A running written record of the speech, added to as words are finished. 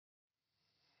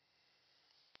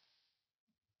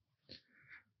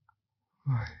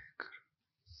ਵਾਹਿਗੁਰੂ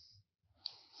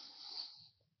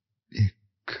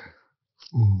ਇੱਕ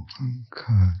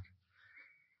ਓੰਕਾਰ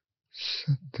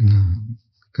ਸਤਿਨਾਮ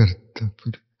ਕਰਤਾ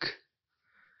ਪੁਰਖ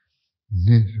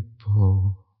ਨਿਰਭਉ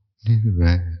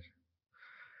ਨਿਰਵੈਰ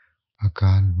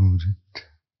ਅਕਾਲ ਮੂਰਤ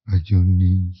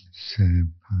ਅਜੂਨੀ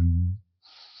ਸੈਭੰ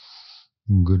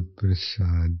ਗੁਰ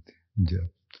ਪ੍ਰਸਾਦ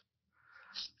ਜਪ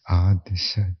ਆਦਿ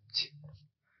ਸੱਚ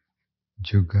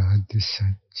ਜੁਗਾਦਿ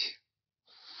ਸੱਚ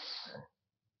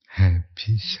है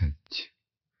भी सच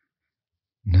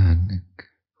नानक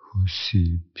होसी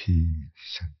भी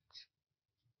सच।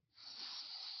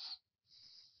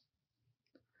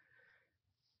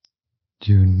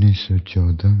 जी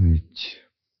 1914 ਵਿੱਚ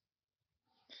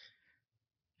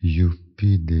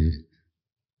यूपी ਦੇ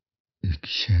ਇੱਕ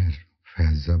ਸ਼ਹਿਰ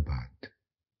ਫੈਜ਼ਾਬਾਦ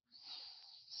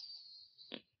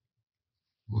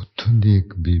ਉੱਥੋਂ ਦੀ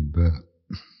ਇੱਕ ਬੀਬਾ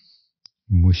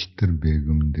ਮੁਸ਼ਤਰ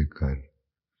ਬੇਗਮ ਦੇ ਘਰ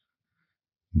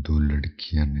दो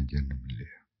लड़कियां ने जन्म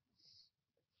लिया।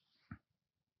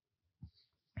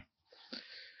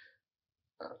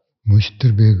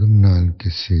 मुश्तर बेगम नाल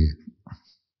किसी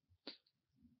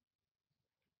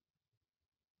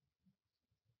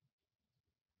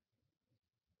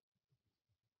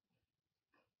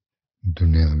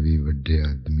दुनियावी वड्डे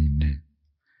आदमी ने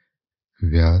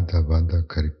विआह दा वादा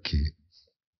करके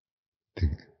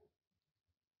ते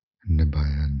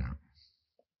निभाया ना।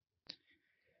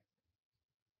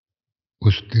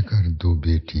 उसके घर दो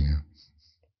बेटियां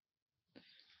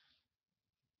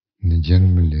ने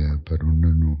जन्म लिया पर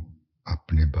उन्होंने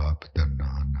अपने बाप का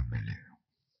नाम ना मिले।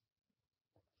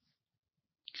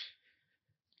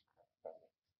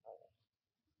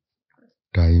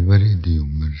 ढाई वरे की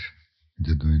उम्र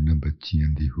जदों इन्हां बच्चियां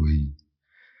दी हुई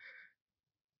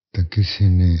तो किसी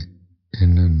ने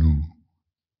इन्हां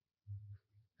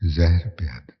जहर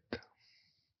पिया दिता।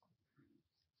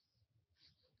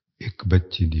 एक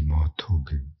बच्ची की मौत हो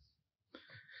गई,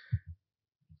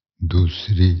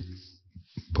 दूसरी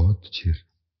बहुत चिर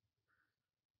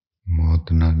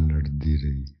मौत नाल लड़ती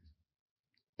रही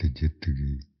ते जित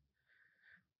गई।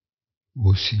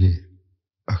 उसी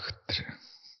अख्तर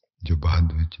जो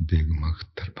बाद में बेगम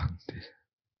अख्तर बनती है।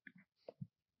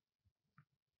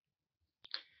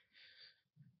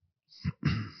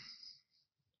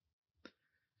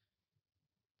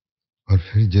 और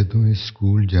फिर जदों ये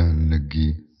स्कूल जान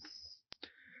लगी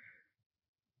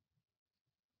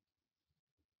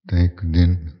तो एक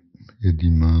दिन यदि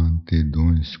मां ते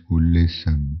दोवें स्कूले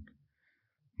सन,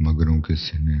 मगरों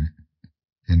किसी ने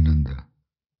इन्हां दा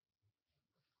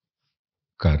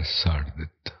घर साड़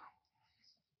दिता।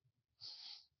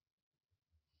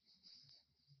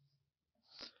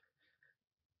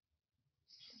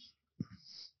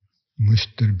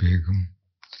 मुश्तर बेगम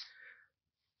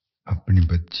अपनी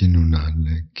बच्ची नूं नाल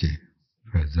लेके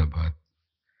फैजाबाद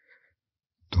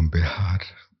तो बिहार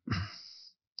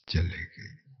चले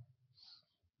गए।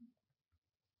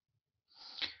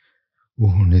 वो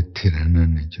हुण इत्थे रहना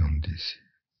नहीं चाहती सी।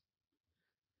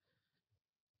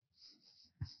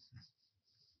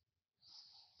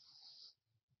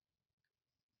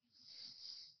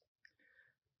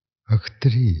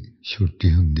 अख्तरी छोटी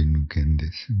हुंदी नूं कहंदे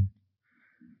सन।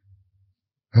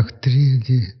 अख्तरी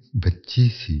अजे बच्ची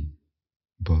सी,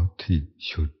 बहुत ही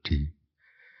छोटी।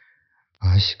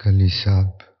 आशिक अली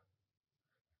साहब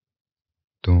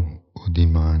तो उहदी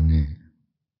मां ने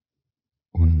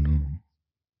उन्नू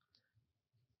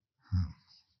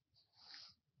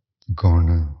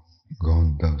गाना गाउन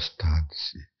दा उस्ताद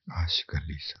सी आशिक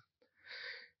अली साहब।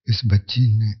 इस बच्ची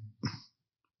ने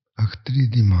अख्तरी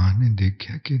दी मां ने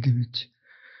देखा कि इहदे विच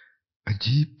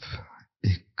अजीब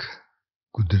एक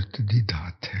कुदरत दी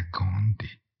दात है गाउन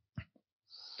दी।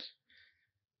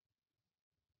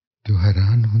 तो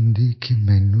हैरान हुंदी कि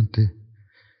मैनू ते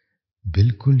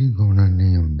बिल्कुल ही गाउना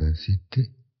नहीं आउंदा सी ते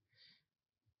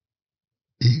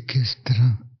इह किस तरह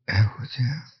इहो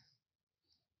जिहा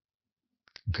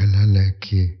गला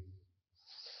लैके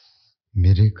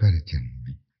मेरे घर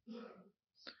जन्मी।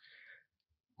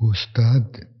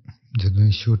 उस्ताद जदों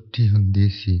छोटी हुंदी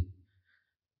सी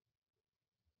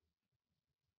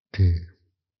ते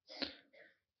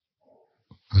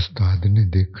उस्ताद ने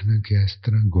देखना कि इस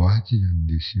तरह गवाच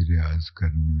जाती सी रियाज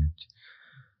करने विच।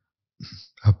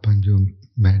 आपां जो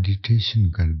मैडिटेशन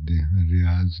करते हैं,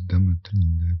 रियाज का मतलब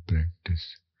होंदा है प्रैक्टिस।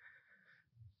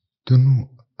 तो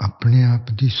उन्होंने अपने आप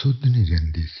की सुध नहीं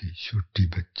रहिंदी सी, छोटी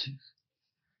बच्ची।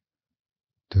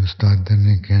 तो उस्ताद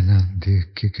ने कहना,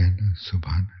 देख के कहना,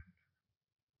 सुभान अल्लाह,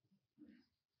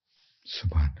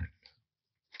 सुभान अल्लाह।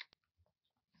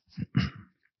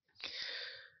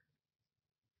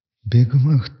 बेगम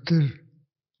अख्तर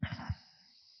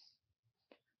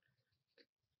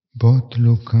बहुत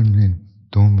लोगों ने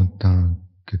तुम तां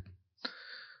कि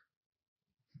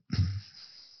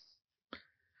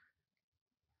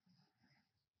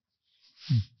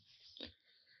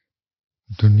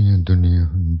दुनिया दुनिया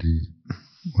हुंदी,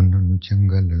 उन्हां नूं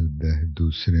चंगा लगदा है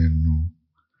दूसरे नूं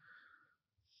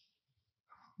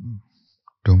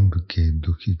टुंब के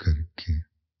दुखी करके,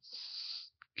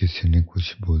 किसी ने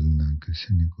कुछ बोलना,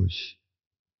 किसी ने कुछ,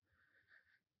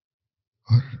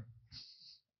 और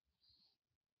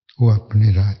वो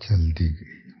अपनी राह चल दी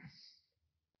गई।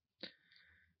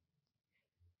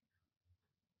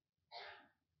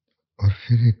 और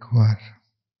फिर एक बार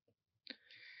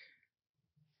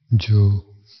जो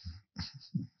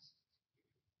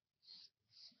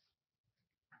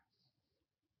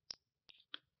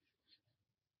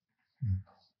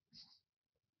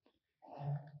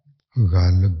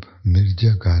गालिब,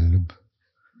 मिर्जा गालिब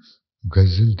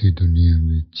गजल की दुनिया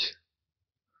विच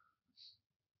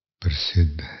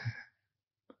प्रसिद्ध है,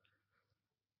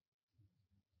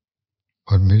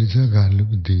 और मिर्जा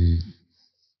गालिब की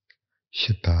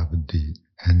शताब्दी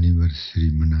एनिवर्सरी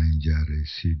मनाई जा रही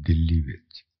सी दिल्ली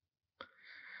विच।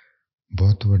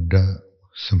 बहुत वड्डा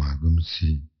समागम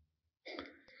सी।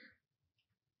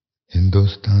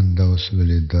 हिंदुस्तान का उस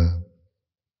वेले का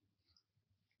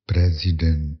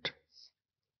प्रेजिडेंट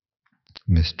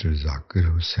मिस्टर जाकिर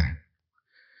हुसैन,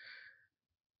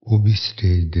 वो भी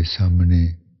स्टेज के सामने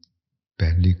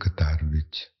पहली कतार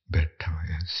विच बैठा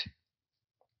होया सी।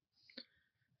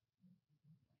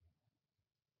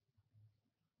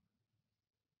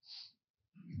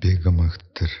 बेगम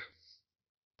अख्तर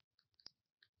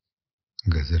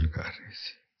गजल गा रही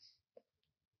सी।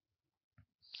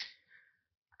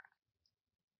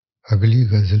 अगली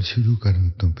गजल शुरू करने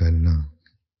तो पहला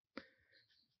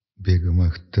बेगम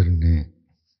अख्तर ने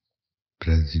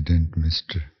प्रेजिडेंट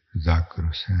मिस्टर जाकिर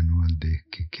हुसैन वाल देख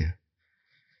के क्या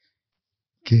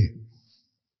कि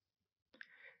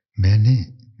मैंने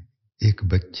एक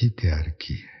बच्ची तैयार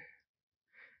की है,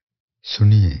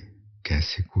 सुनिए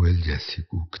कैसे कोयल जैसी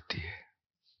कूकती है।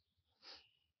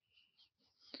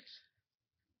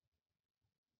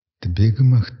 तो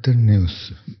बेगम अख्तर ने उस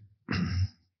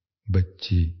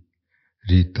बच्ची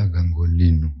रीता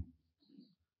गंगोली नू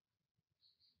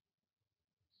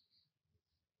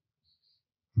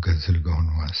गजल गाउन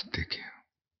वास्ते किया।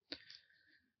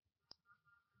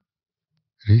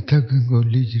 रीता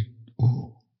गंगोली जी वो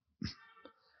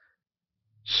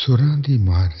सुरां दी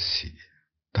मार सी,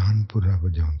 तानपुरा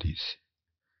वजाउंदी सी,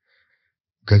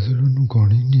 गजल उन्होंने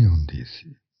गाउणी नहीं आउंदी सी।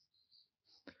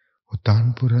 वो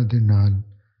तानपुरा दे नाल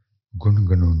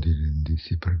गुणगुणाउंदी रहिंदी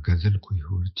सी, पर गजल कोई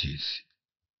होर चीज सी,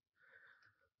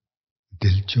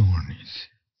 दिल चों आउणी सी।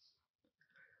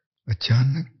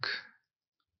 अचानक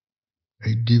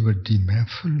एडी वड्डी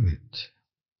महफिल विच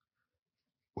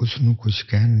उसनूं कुछ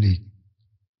कहण लई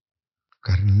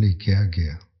करन लई कहा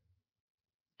गया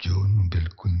जो उन्होंने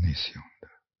बिल्कुल नहीं सी आउंदा।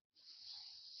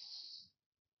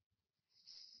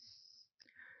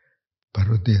 पर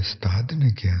उहदे उस्ताद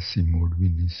ने कहा सी मोड़ भी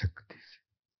नहीं सकती सी।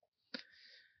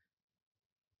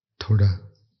 थोड़ा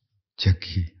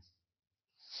जगी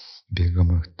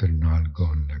बेगम अख्तर नाल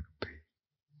गाउण लग पई।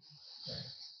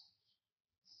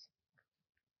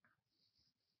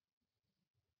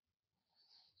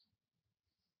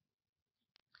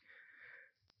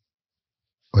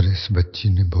 और इस बच्ची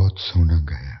ने बहुत सोहना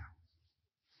गाया।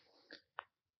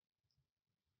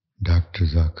 डॉक्टर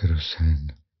जाकिर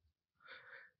हुसैन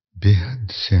बेहद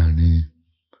सियाने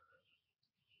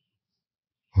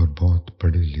और बहुत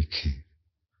पढ़े लिखे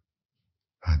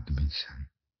आदमी सन,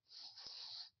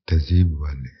 तहजीब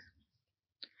वाले।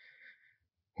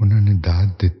 उन्होंने दाद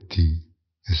दिती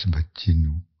इस बच्ची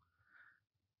नूं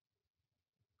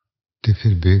ते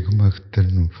फिर बेगम अख्तर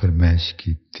नूं फरमाइश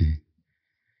की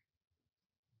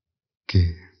कि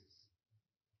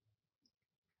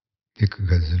एक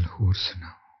गजल होर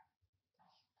सुनाओ।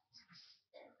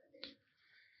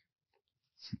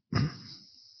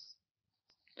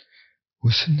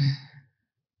 उसने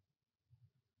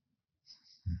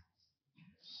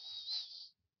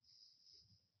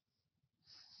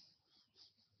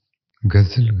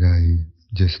गजल गाई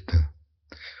जिसका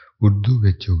उर्दू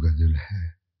विच वो गजल है।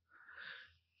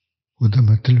 उहदा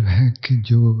मतलब है कि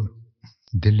जो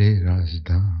दिले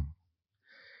राजदां,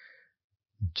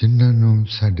 जिन्हां नूं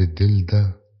साडे दिल दा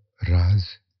राज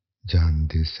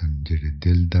जानदे सन, जिहड़े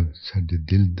दिल दा साडे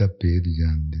दिल दा भेद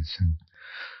जानदे सन,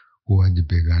 वो अज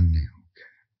बेगाने हो गए।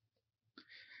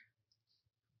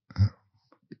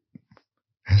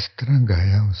 इस तरह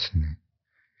गाया उसने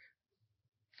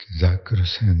कि जाकिर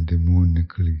हुसैन दे मुंह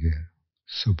निकल गया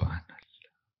सुभान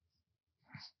अल्लाह,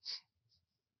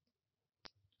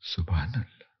 सुभान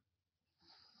अल्लाह।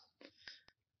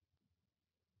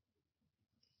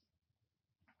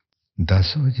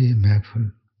 10 बजे महफिल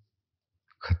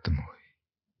खत्म हुई।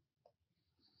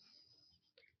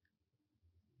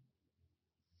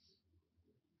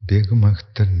 बेगम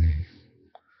अख्तर ने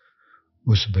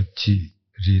उस बच्ची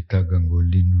रीता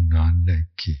गंगोली नूं नाल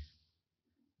लैके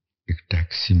एक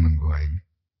टैक्सी मंगवाई।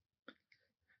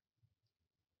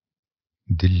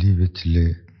 दिल्ली विचले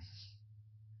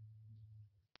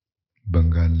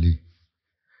बंगाली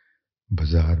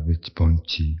बाजार विच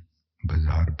पहुंची।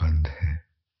 बाजार बंद है।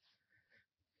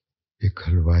 एक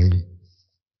हलवाई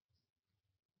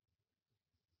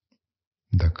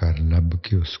दा घर लभ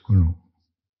के उस कोलों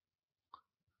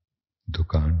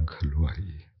दुकान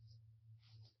खलवाई।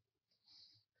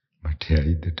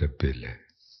 मठियाई दे डब्बे ले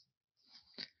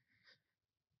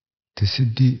ते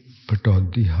सीधी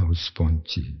पटौदी हाउस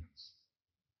पहुंची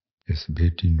इस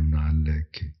बेटी नूं नाल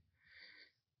लैके,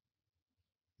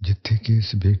 जिथे कि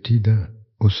इस बेटी दा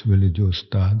उस वेले जो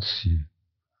उस्ताद सी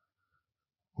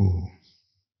वो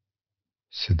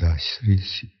सदाश्री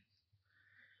सी।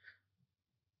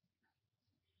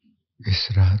 इस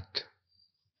रात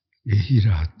यही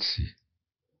रात सी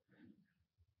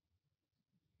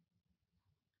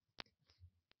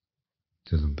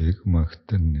जब बेगम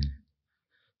अख्तर ने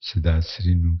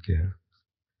सदाश्री नूं कहा,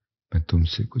 मैं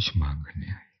तुमसे कुछ मांगने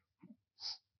आई,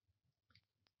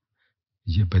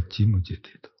 ये बच्ची मुझे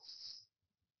दे दो।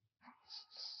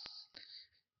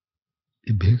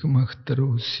 ये बेगम अख्तर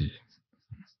हो सी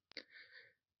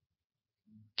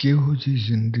किहो जी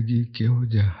जिंदगी किहो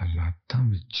जे हालातां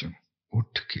विचों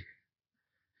उठ के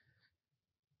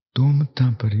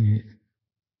तोहमतां भरी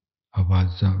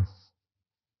आवाज़ां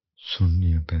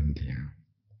सुननियां पैंदियां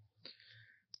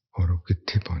और वो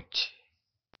कित्थे पहुंची।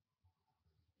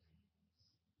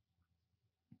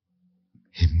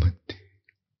 हिम्मत दी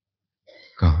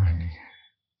कहानी है।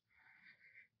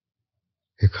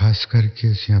 ये खास करके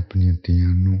असीं अपनी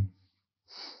धीआं नूं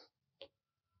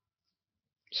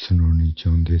सुनाउणी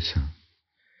चाहुंदे सां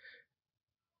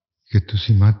कि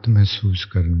तुसीं मत महसूस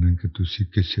करना कि तुसीं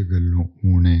किसी गल्लों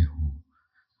ऊणे हो,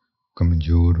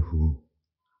 कमजोर हो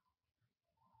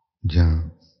जां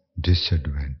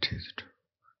disadvantaged.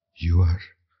 You are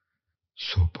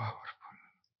so powerful.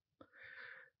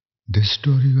 This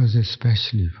story was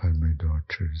especially for my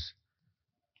daughters.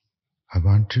 I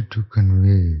wanted to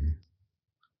convey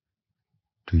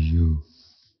to you,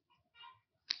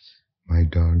 my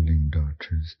darling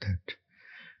daughters, that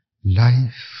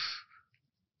life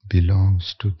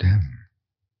belongs to them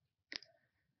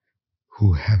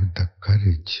who have the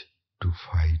courage to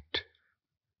fight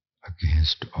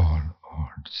against all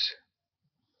odds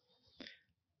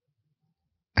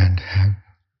and have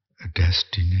a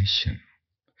destination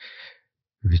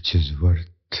which is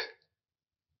worth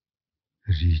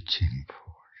reaching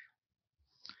for.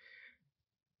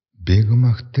 Begum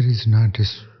Akhtar is not a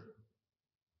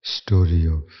story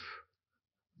of,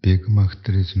 Begum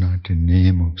Akhtar is not a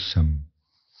name of some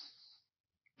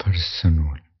person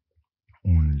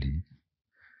only.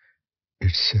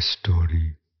 It's a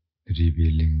story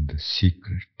revealing the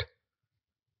secret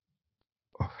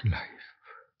of life.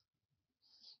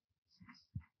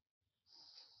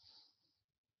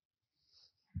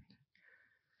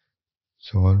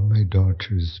 So all my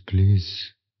daughters,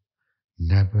 please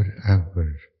never ever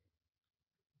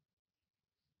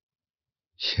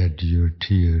shed your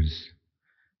tears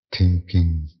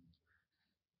thinking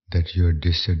that you are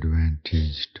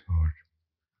disadvantaged or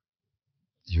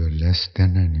you are less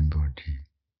than anybody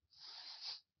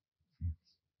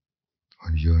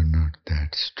or you are not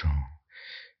that strong.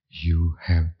 You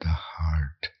have the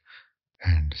heart,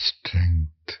 and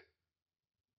strength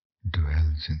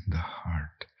dwells in the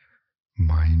heart.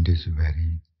 Mind is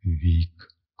very weak,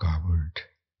 coward.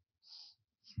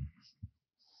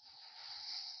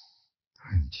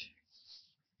 Hanji.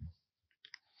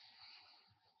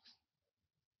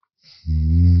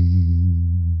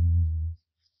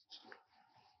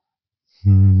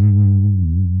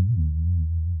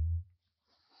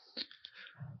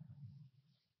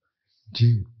 जी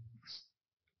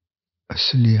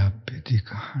असली आपे दी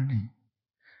कहानी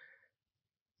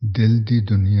दिल दी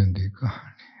दुनिया दी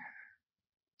कहानी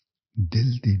है। दिल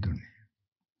दी दुनिया।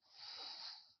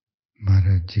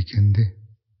 महाराज जी कहंदे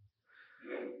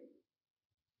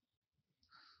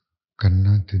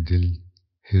करना ते दिल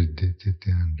हिरदे ते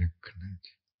ध्यान रखना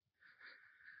जी।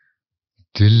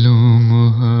 दिलों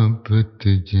मोहब्बत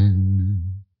जिन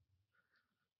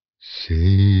से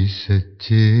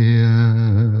सच्चिया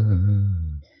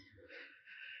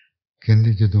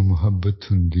कहंदे जदों मुहब्बत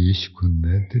हुंदी इश्क हुंदा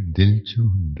है ते दिल चों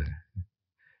हुंदा है।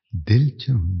 दिल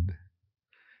चों हुंदा है।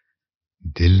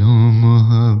 दिलों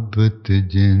मोहब्बत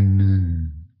जिन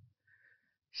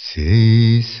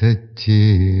से सच्चे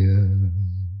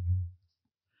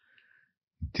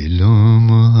दिलों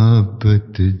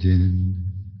मोहब्बत जिन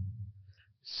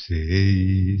से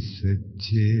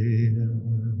सच्चे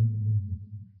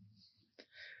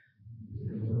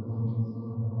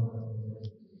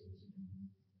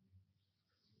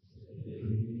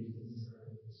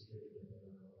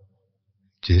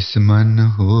जिस मन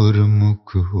होर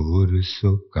मुख होर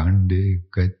सो कांडे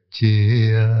कच्चे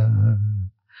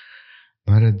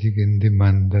महाराज जी कहते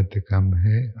मन का तो कम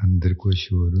है अंदर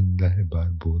कुछ होर हुंदा है बाहर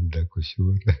बोलता कुछ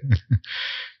होर है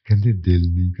कहते दिल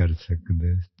नहीं कर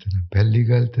सकता इस तरह पहली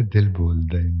गल तो दिल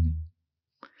बोलता ही नहीं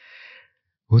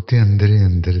वो तो अंदर ही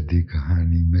अंदर दी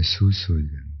कहानी महसूस हो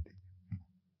जाती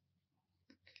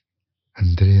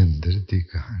अंदर ही अंदर दी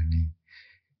कहानी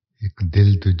एक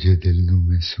दिल दूजे दिल नू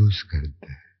महसूस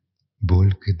करता है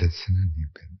बोल के दसना नहीं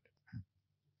पैंदा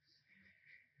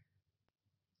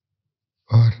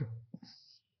और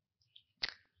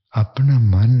अपना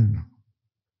मन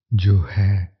जो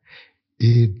है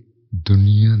ये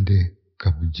दुनिया दे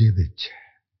कब्जे विच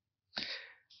है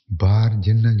बाहर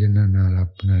जिन्ना जिन्ना नाल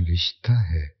अपना रिश्ता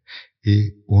है ये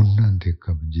उन्हां दे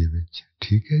कब्जे विच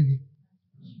ठीक है जी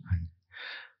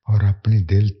और अपने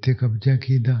दिल ते कब्जा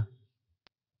कीदा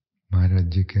महाराज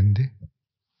जी कहंदे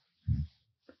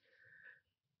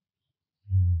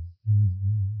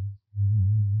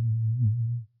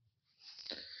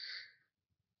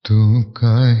तू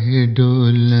काहे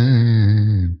डोले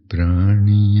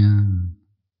प्राणिया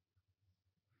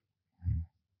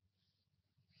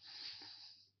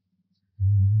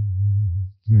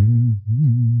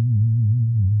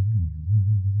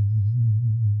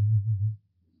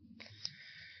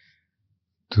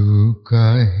तू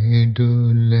काहे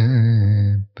डोले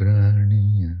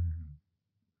प्राणिया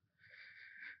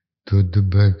तुद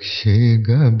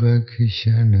बख्शेगा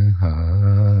बख्शनहार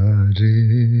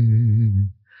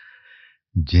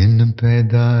जिन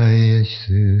पैदाइश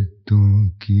तू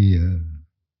किया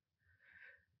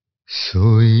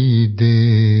सोई दे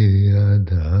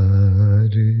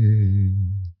आधार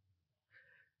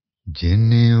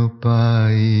जिन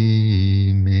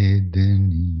उपाई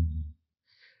मेदनी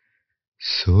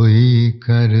सोई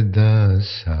करदा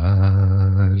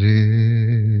सार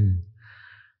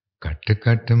कट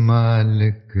कट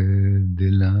मालिक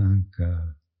दिलां का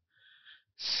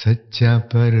सच्चा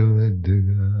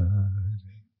परवदगार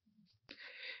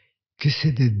किसी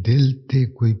दे दिल ते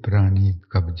कोई प्राणी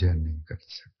कब्जा नहीं कर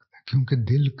सकता क्योंकि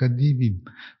दिल कभी भी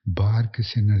बाहर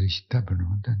किसी ना रिश्ता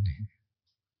बनाता नहीं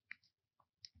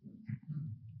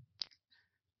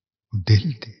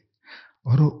दिल ते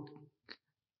और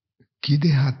किदे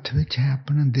हाथ विच है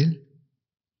अपना दिल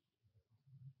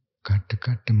कट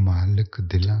कट मालिक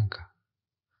दिलां का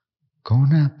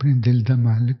कौन है अपने दिल दा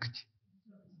मालिक जी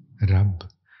रब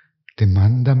ते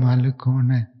मन दा मालिक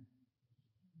कौन है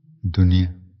दुनिया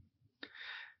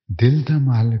दिल दा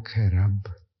मालिक है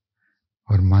रब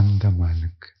और मन दा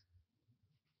मालिक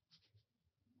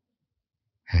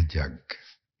है जग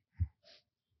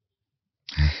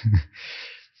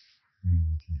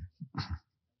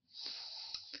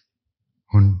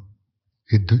हुण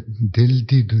दिल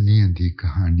दी दुनिया दी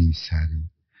कहानी सारी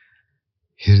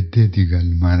हिरदे दी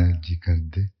गल महाराज जी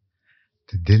करदे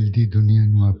ते दिल दी दुनिया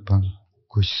नू आपां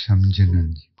कुछ समझना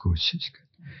दी कोशिश कर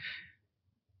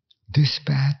This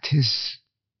path is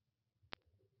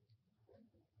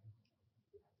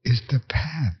the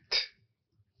path,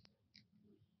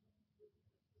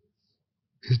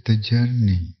 is the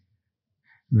journey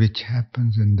which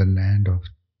happens in the land of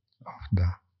the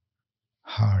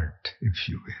heart, if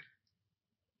you will.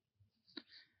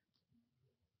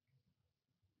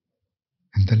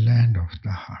 In the land of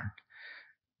the heart.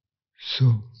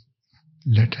 So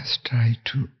let us try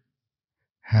to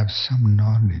have some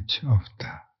knowledge of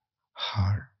the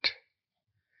heart.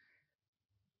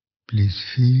 Please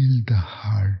feel the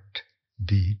heart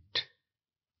beat.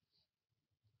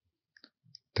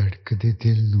 धड़कदे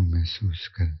दिल नू महसूस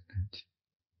करना जी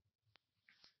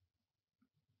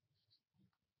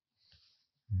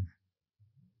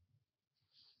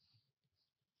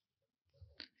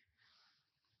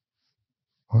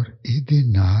और इहदे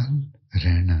नाल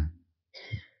रहना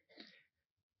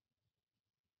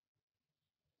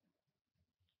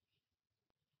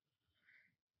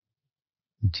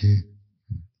जे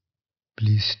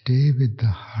please stay with the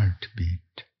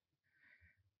heartbeat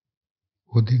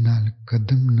ਉਹਦੇ ਨਾਲ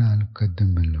ਕਦਮ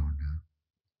ਮਿਲਾਉਣਾ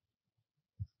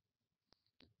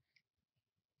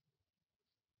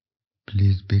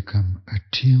please become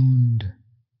attuned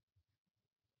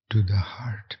to the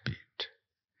heartbeat.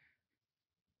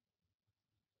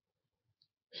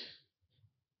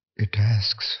 It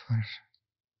asks for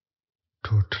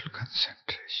total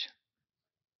concentration,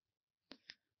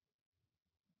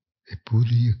 ये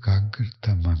पूरी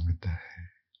एकाग्रता मांगता है।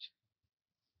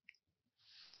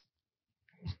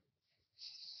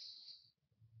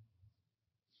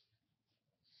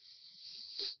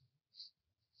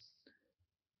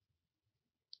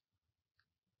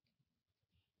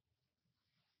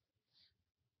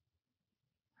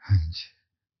 हाँ जी,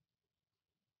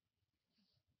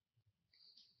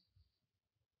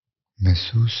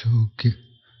 महसूस हो कि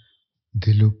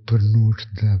दिल उपर नूं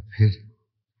उठदा, फिर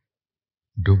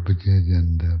डुब जा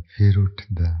जांदा, फिर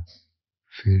उठदा,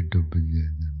 फिर डुब जा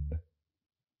जांदा।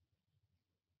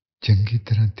 चंगी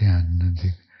तरह ध्यान ना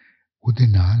दे, ਉਹਦੇ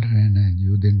ਨਾਲ ਰਹਿਣਾ ਜੀ,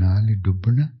 ਉਹਦੇ ਨਾਲ ਹੀ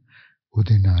ਡੁੱਬਣਾ,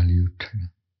 ਉਹਦੇ ਨਾਲ ਹੀ ਉੱਠਣਾ।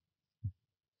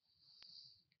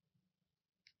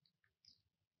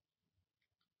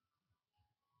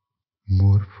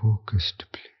 more focused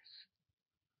please।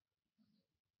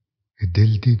 ਇਹ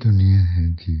ਦਿਲ ਦੀ ਦੁਨੀਆ ਹੈ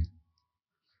ਜੀ,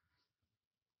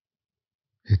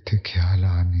 ਇੱਥੇ ਖਿਆਲ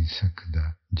ਆ ਨਹੀਂ ਸਕਦਾ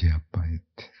ਜੇ ਆਪਾਂ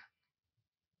ਇੱਥੇ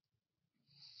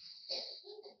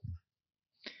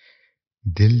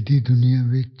ਦਿਲ ਦੀ ਦੁਨੀਆ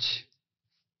ਵਿੱਚ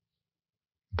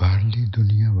ਬਾਹਰਲੀ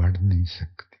ਦੁਨੀਆ ਵੜ ਨਹੀਂ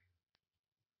ਸਕਦੀ।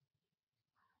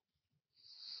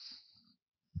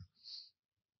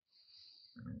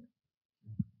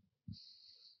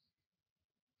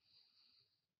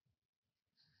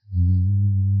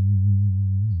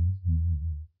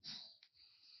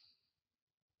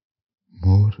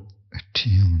 more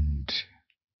attuned,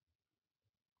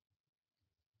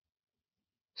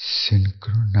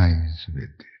 synchronize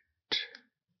with it,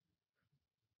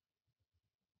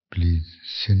 please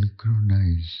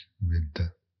synchronize with the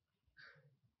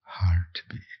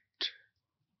heartbeat।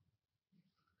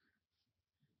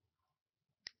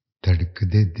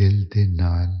 ਧੜਕਦੇ ਦਿਲ ਦੇ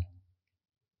ਨਾਲ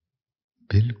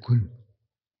ਬਿਲਕੁਲ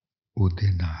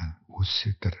ਉਹਦੇ ਨਾਲ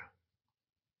ਉਸੇ ਤਰ੍ਹਾਂ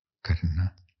ਕਰਨਾ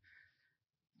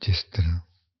जिस तरह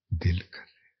दिल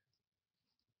करे।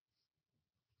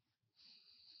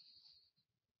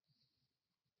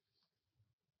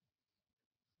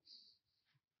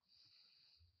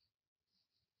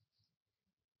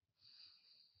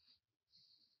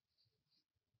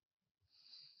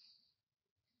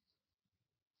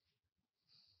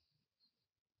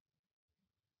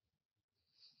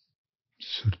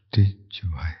 सुरती च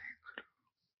Waheguru,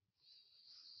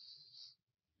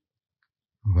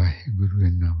 Waheguru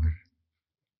in our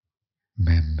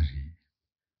memory।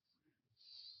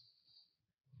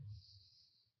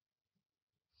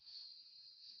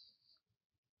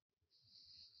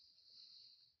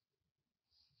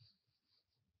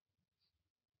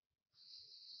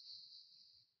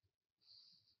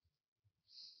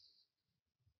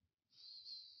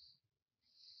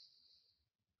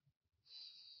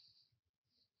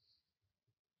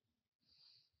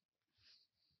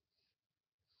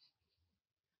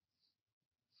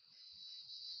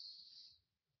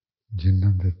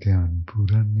 जिन्हां दा ध्यान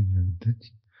पूरा नहीं लगता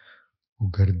जी, वो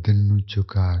गर्दन नूं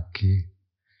झुका के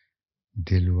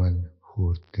दिल वल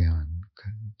होर ध्यान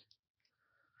करन।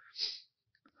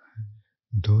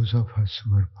 Those of us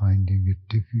who are finding it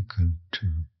difficult to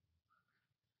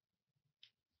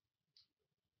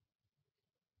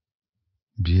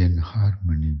be in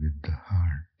harmony with the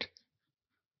heart,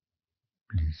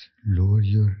 please lower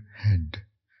your head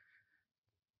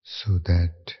so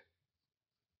that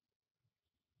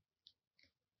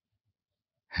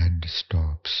head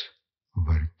stops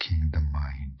working, the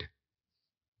mind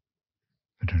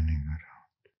running around।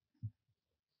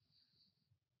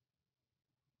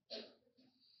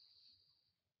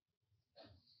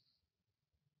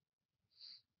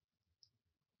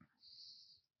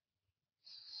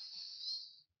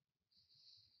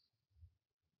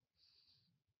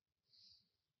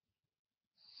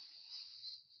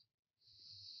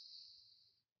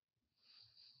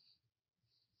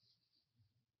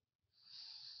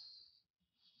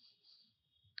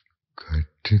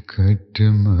 खट खट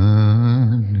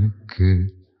मानक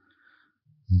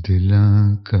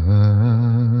दिलां का,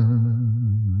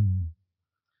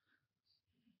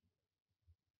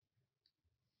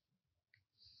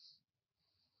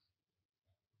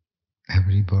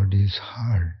 everybody's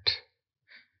heart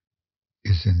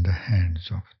is in the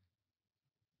hands of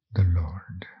the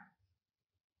Lord।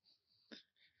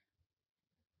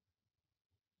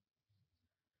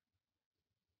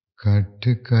 खट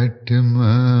खट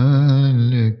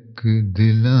मालिक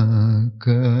दिलां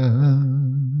का,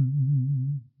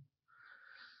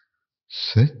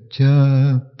 सच्चा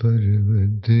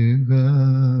परवदगार।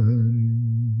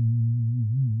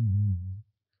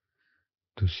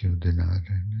 तुसी उहदे नाल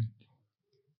रहना।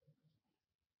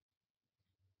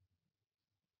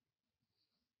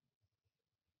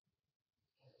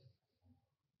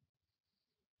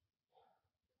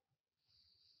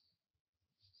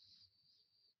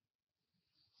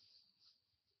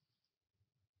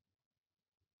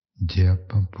 ਜੇ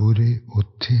ਆਪਾਂ ਪੂਰੇ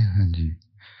ਉੱਥੇ ਹਾਂ ਜੀ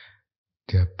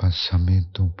ਤੇ ਆਪਾਂ ਸਮੇਂ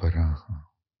ਤੋਂ ਪਰਾਂ ਹਾਂ।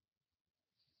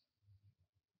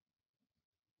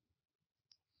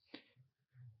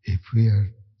 If we are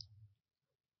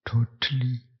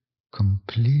totally,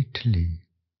 completely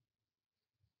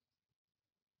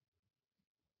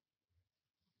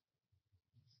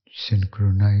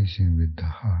synchronizing with the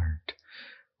heart,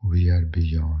 we are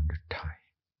beyond time,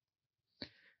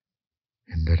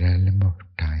 in the realm of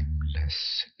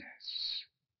timelessness.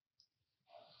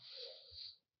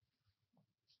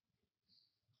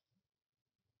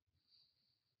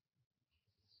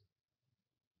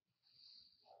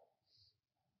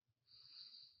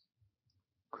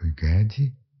 कोई गया जी?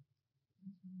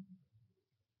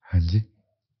 हाँ जी,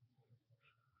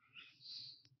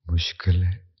 मुश्किल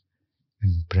है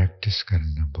इन प्रैक्टिस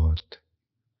करना बहुत,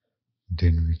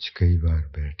 दिन विच कई बार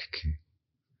बैठ के,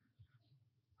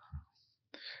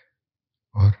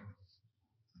 और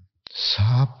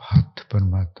साफ हथ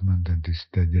परमात्मा दा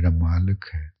दिसदा, जिहड़ा मालिक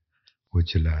है वो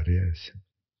चला रहा है।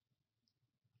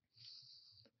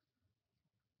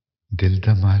 दिल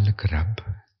दा मालिक रब,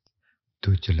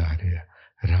 तू चला रहा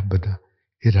रब दा,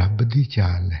 ये रब दी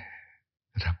चाल है,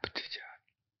 रब दी चाल।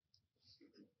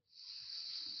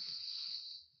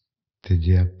 ते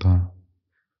जे आपां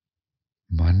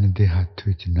मन दे हथ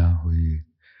विच ना होइए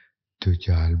तो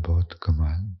चाल बहुत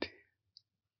कमाल दी।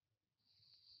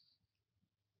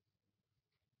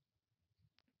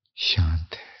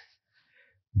 शांत है,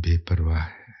 बेपरवाह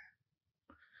है,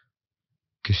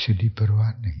 किसी दी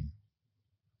परवाह नहीं,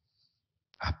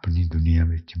 अपनी दुनिया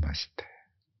विच मस्त है,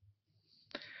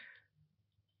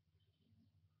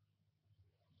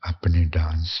 अपने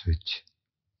डांस विच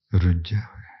रुझा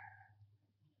हुआ है।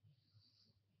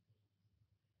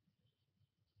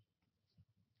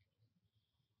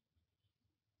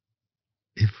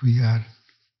 If we are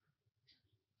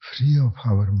free of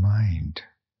our mind,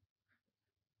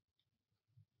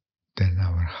 then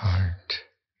our heart,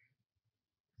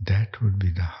 that would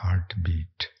be the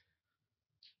heartbeat.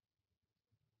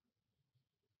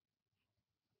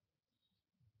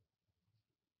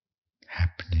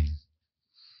 Happening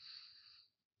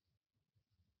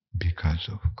because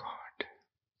of God.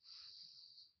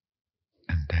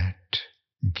 And that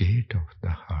gate of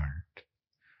the heart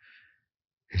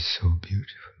is so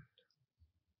beautiful,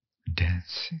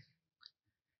 dancing,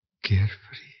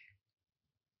 carefree.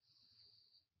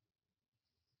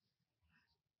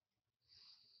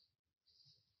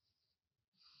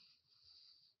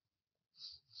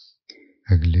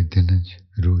 अगले दिन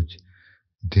रोज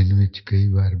दिन विच कई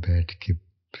बार बैठ के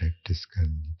practice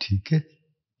करनी, ठीक है?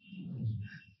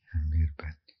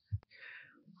 मेहरबानी।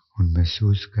 हुण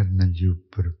महसूस करना जी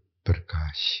ऊपर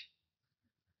प्रकाश।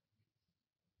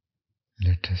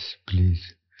 Let us please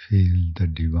feel the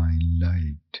divine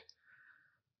light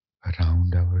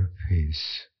around our face,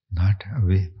 not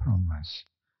away from us,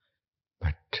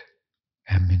 but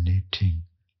emanating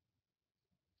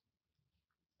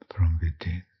from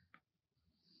within.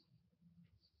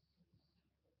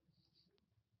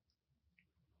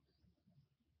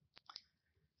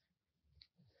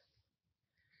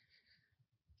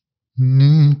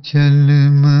 नी चल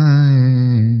मैं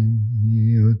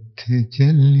उत्थे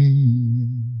चली,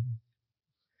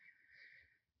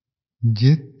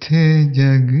 जिथे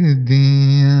जग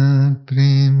दियां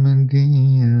प्रेम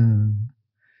दियां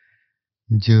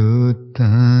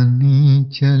जोतां, नी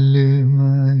चल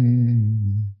मैं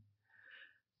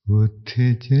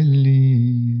उत्थे चली,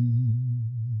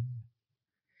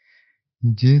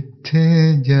 जिथे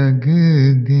जग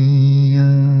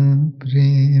दियां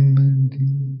प्रेम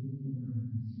दियां,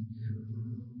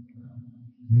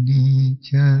 नी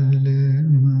चल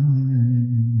मैं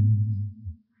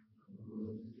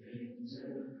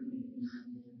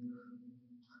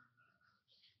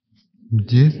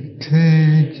जिथे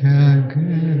जग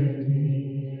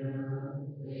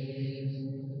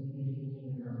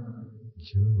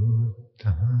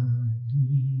जोतां,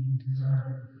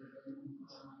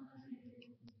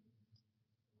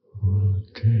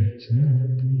 उत्थे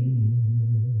चली।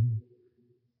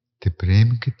 ते प्रेम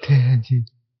किथे है जी?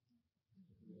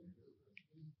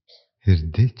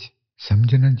 हिरदे च।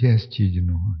 समझना जी इस चीज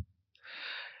नूं। हुण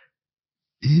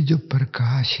ये जो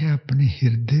प्रकाश है अपने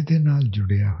हिरदे दे नाल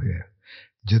जुड़िया होया,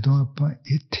 जदों आपां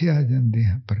इत्थे आ जांदे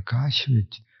हां प्रकाश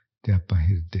विच ते आपां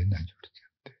हिरदे नाल जुड़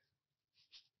जांदे।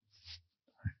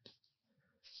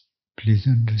 Please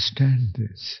understand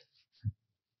this.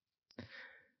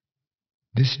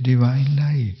 This divine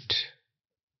light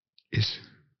is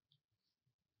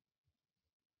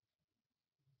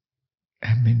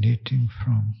emanating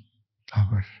from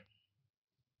our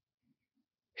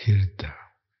Hirda,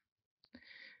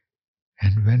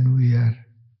 And when we are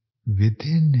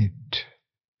within it,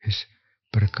 is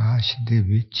Prakash de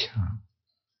ਵਿੱਚ ਹਾਂ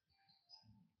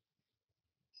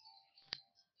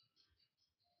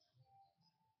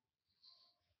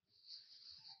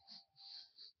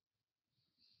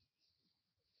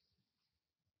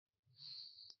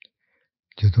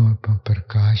ਜਦੋਂ ਆਪਾਂ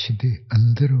ਪ੍ਰਕਾਸ਼ ਦੇ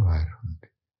ਅੰਦਰ ਵਾਰ ਹੁੰਦੇ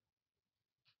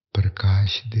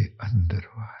ਪ੍ਰਕਾਸ਼ ਦੇ ਅੰਦਰ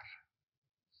ਵਾਰ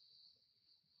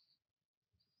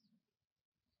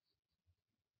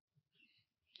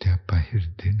ਤੇ ਆਪਾਂ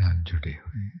ਹਿਰਦੇ ਨਾਲ ਜੁੜੇ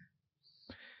ਹੋਏ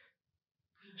ਹਾਂ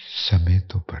ਸਮੇਂ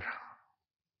ਤੋਂ ਪਰਾਂ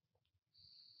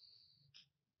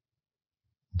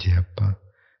ਜੇ ਆਪਾਂ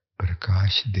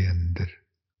ਪ੍ਰਕਾਸ਼ ਦੇ ਅੰਦਰ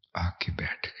ਆ ਕੇ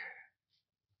ਬੈਠ ਗਏ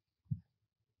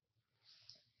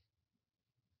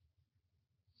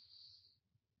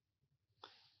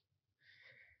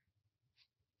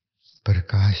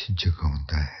प्रकाश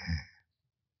जगाउंदा है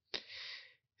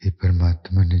ये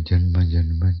परमात्मा ने जन्म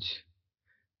जन्म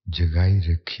जगाई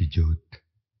रखी जोत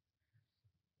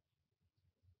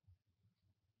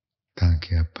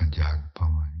ताकि आप जाग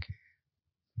पावांगे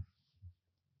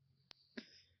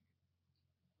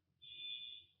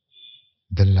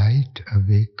The light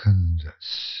awakens us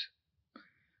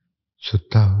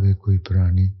सुता हुए कोई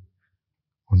प्राणी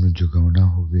उन्हें जगाना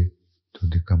होवे तो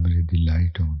दे कमरे दी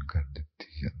लाइट ऑन कर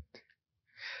देती जाती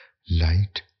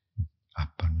लाइट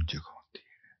ਆਪਾਂ ਨੂੰ ਜਗਾਉਂਦੀ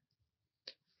ਹੈ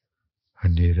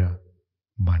ਹਨੇਰਾ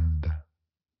ਮਨ ਦਾ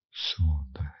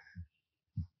ਸੌਂਦਾ ਹੈ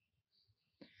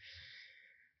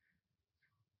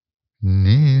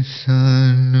ਨੇ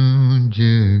ਸਾਨੂੰ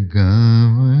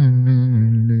ਜਗਾਵਣ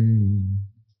ਲਈ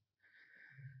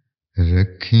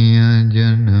ਰੱਖੀਆਂ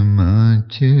ਜਨਮਾਂ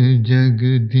 'ਚ ਜਗ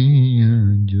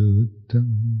ਦੀਆਂ ਜੋਤਾਂ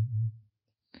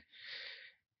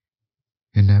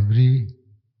in every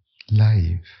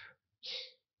life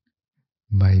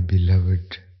my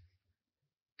beloved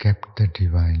kept the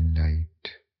divine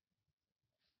light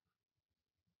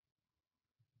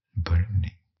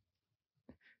burning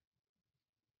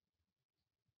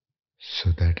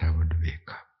so that I would wake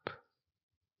up.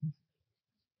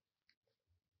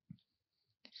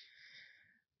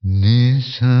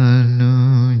 Nisanu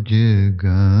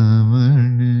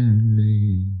jagavan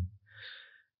ਲਈ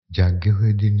ਜਾਗੇ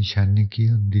ਹੋਏ ਦੀ ਨਿਸ਼ਾਨੀ ਕੀ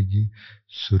ਹੁੰਦੀ ਜੀ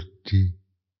ਸੁਰਤੀ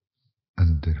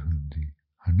ਅੰਦਰ ਹੁੰਦੀ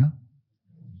ਹੈ ਨਾ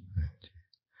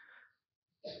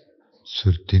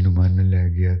ਸੁਰਤੀ ਨੂੰ ਮਨ ਲੈ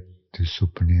ਗਿਆ ਤੇ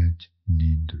ਸੁਪਨਿਆਂ 'ਚ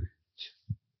ਨੀਂਦ ਵਿੱਚ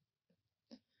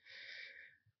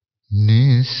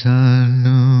ਨੇ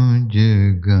ਸਾਨੂੰ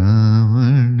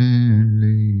ਜਗਾਵਣ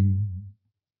ਲਈ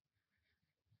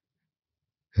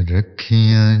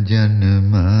ਰੱਖੀਆਂ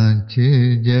ਜਨਮਾਂ 'ਚ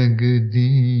ਜਗ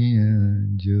ਦੀਆਂ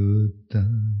ਜੋਤਾਂ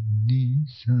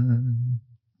ਨਿਸ਼ਾਨ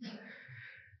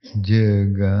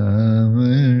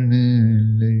ਜਗਾਵਣ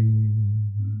ਲਈ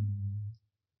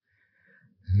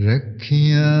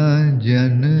ਰੱਖੀਆਂ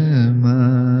ਜਨਮਾਂ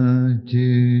 'ਚ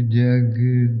ਜਗ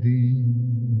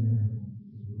ਦੀਆਂ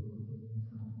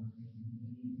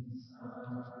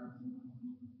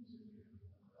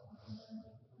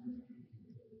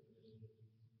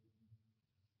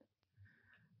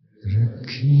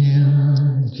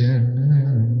ਰੱਖੀਆਂ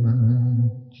ਜਨਮਾਂ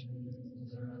 'ਚ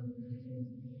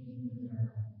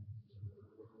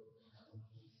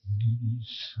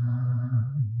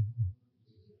ਨਿਸ਼ਾਨ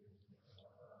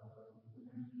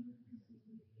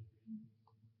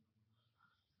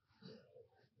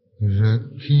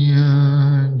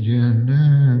ਰੱਖੀਆਂ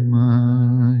ਜਨਮਾਂ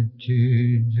 'ਚ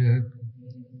ਜਗ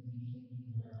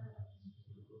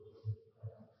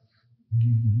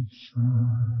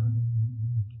ਨਿਸ਼ਾਨ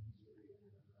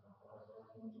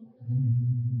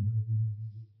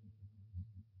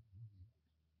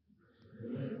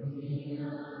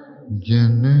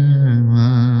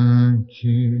ਜਨਮਾਂ 'ਚ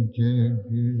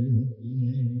ਜਗ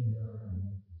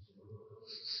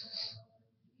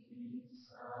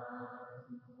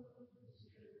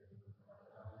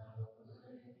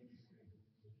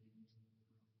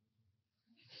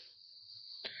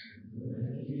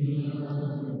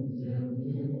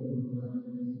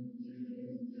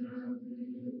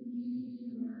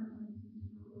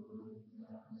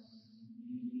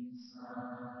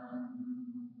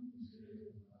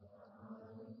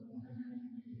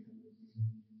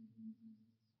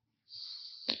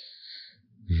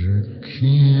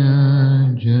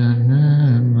ਰੱਖੀਆਂ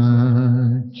ਜਨਮਾਂ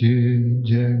 'ਚ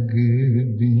ਜਗ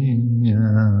ਦੀਆਂ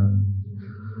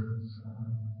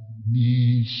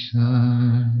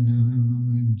ਨਿਸ਼ਾਨ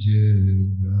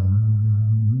ਜਗਾਉਣ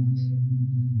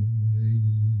ਲਈ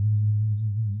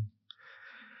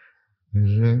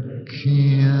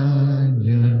ਰੱਖੀਆਂ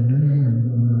ਜਨਮਾਂ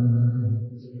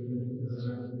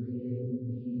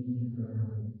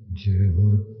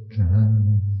ਜੋਤਾਂ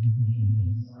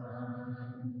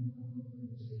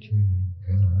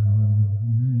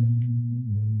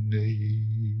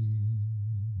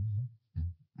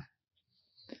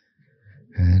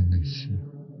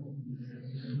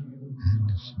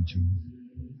जो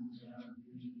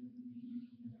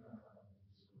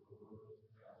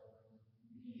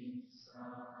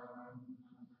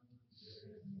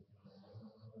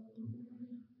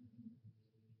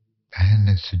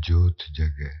ਐਨਸ ਜੋਤ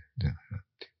ਜਗੈ ਦਿਨ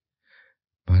ਰਾਤੀ।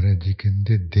 ਮਹਾਰਾਜ ਜੀ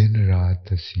ਕਹਿੰਦੇ ਦਿਨ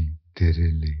ਰਾਤ ਅਸੀਂ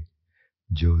ਤੇਰੇ ਲਈ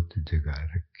ਜੋਤ ਜਗਾ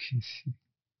ਰੱਖੀ ਸੀ,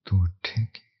 ਤੂੰ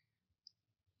ਉੱਠੇਂਗੀ।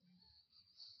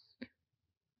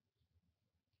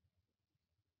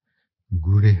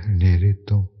 ਗੂੜੇ ਹਨੇਰੇ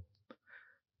ਤੋਂ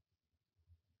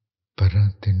ਪਰਾਂ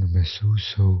ਤੈਨੂੰ ਮਹਿਸੂਸ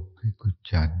ਹੋ ਕਿ ਕੁਝ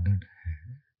ਚਾਨਣ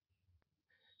ਹੈ,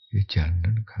 ਇਹ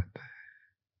ਚਾਨਣ ਖਾਦਾ ਹੈ।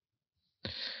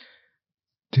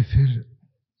 ਤੇ ਫਿਰ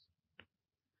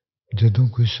ਜਦੋਂ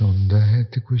ਕੋਈ ਸੌਂਦਾ ਹੈ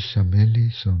ਤੇ ਕੋਈ ਸਮੇਂ ਲਈ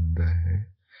ਸੌਂਦਾ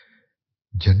ਹੈ,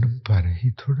 ਜਨਮ ਭਰ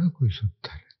ਹੀ ਥੋੜਾ ਕੋਈ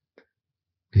ਸੁੱਤਾ ਰਹਿੰਦਾ।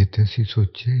 ਇਹ ਤਾਂ ਅਸੀਂ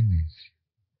ਸੋਚਿਆ ਹੀ ਨਹੀਂ ਸੀ।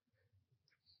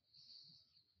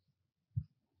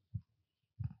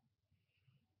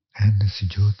 ਐਨਸ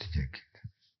ਜੋਤ ਜਗੀ।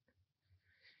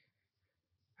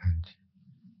 ਹਾਂਜੀ,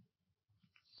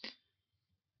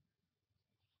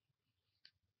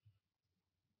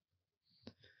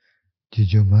 ਜੀ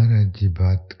ਜੋ ਮਹਾਰਾਜ ਜੀ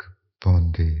ਬਾਤ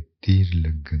ਪਾਉਂਦੇ ਤੀਰ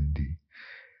ਲੱਗਣ ਦੀ,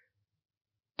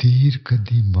 ਤੀਰ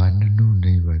ਕਦੀ ਮਨ ਨੂੰ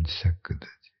ਨਹੀਂ ਵੱਜ ਸਕਦਾ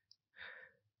ਜੀ।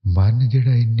 ਮਨ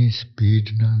ਜਿਹੜਾ ਇੰਨੀ ਸਪੀਡ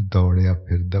ਨਾਲ ਦੌੜਿਆ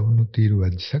ਫਿਰਦਾ, ਉਹਨੂੰ ਤੀਰ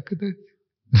ਵੱਜ ਸਕਦਾ ਜੀ?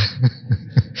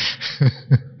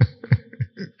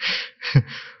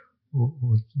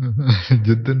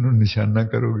 ਜਿੱਦਨ ਨੂੰ ਨਿਸ਼ਾਨਾ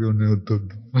ਕਰੋਗੇ ਉਹਨੇ ਉਤੋਂ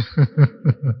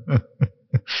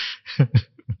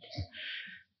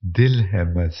ਦਿਲ ਹੈ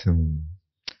ਮਾਸੂਮ,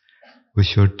 ਉਹ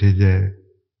ਛੋਟੇ ਜਿਹੇ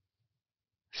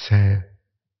ਸਹਿ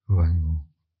ਵਾਂਗੂ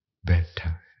ਬੈਠਾ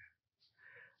ਹੈ।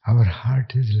 Our heart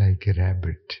is like a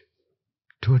rabbit,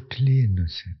 totally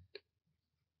innocent,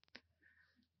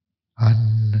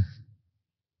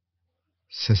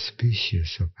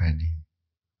 unsuspicious of any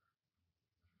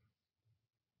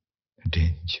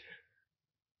danger.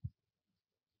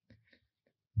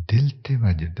 ਦਿਲ ਤੇ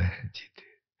ਵੱਜਦਾ ਹੈ ਜੀ, ਤੇ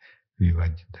ਵੀ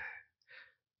ਵੱਜਦਾ ਹੈ,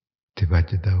 ਤੇ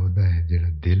ਵੱਜਦਾ ਉਹਦਾ ਹੈ ਜਿਹੜਾ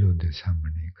ਦਿਲ ਉਹਦੇ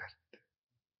ਸਾਹਮਣੇ ਕਰਦਾ।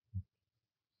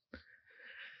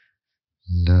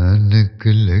 ਨਾਨਕ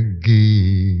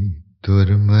ਲੱਗੀ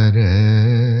ਤੁਰ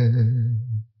ਮਰੈ,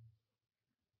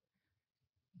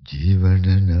 ਜੀਵਨ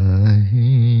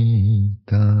ਨਾਹੀ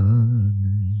ਤਾਨ।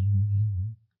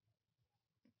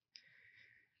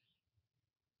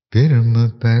 ਪਿਰਮ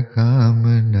ਪੈ ਕਾਮ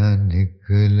ਨਾ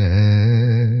ਨਿਕਲੈ,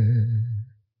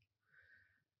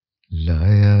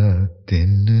 ਲਾਇਆ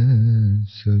ਤਿੰਨ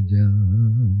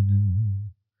ਸੁਜਾਨ।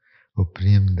 ਉਹ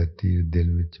ਪ੍ਰੇਮ ਦਾ ਤੀਰ ਦਿਲ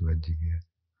ਵਿੱਚ ਵੱਜ ਗਿਆ।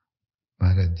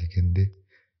 ਮਹਾਰਾਜ ਜੀ ਕਹਿੰਦੇ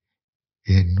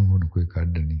ਇਹਨੂੰ ਹੁਣ ਕੋਈ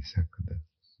ਕੱਢ ਨਹੀਂ ਸਕਦਾ।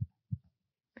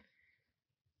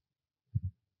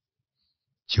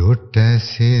 ਛੋਟਾ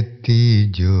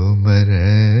ਸੇਤੀ ਜੋ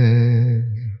ਮਰੈ,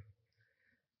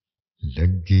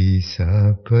 ਲੱਗੀ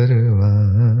ਸਾ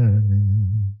ਪਰਵਾਨ।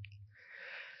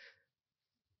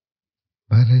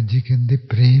 ਮਹਾਰਾਜ ਜੀ ਕਹਿੰਦੇ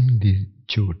ਪ੍ਰੇਮ ਦੀ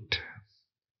ਚੋਟ,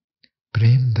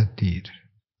 ਪ੍ਰੇਮ ਦਾ ਤੀਰ,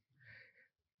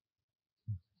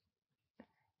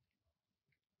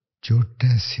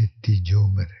 ਛੋਟਾ ਸੇਤੀ ਜੋ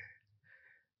ਮਰੇ,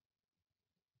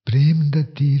 ਪ੍ਰੇਮ ਦਾ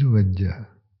ਤੀਰ ਵੱਜਾ।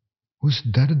 ਉਸ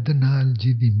ਦਰਦ ਨਾਲ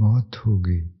ਜਿਹਦੀ ਮੌਤ ਹੋ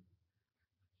ਗਈ,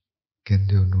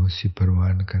 ਕਹਿੰਦੇ ਉਹਨੂੰ ਅਸੀਂ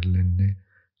ਪ੍ਰਵਾਨ ਕਰ ਲੈਂਦੇ,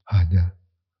 ਆ ਜਾ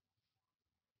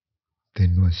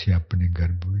ਤੈਨੂੰ ਅਸੀਂ ਆਪਣੇ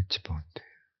ਗਰਭ ਵਿੱਚ ਪਾਉਂਦੇ।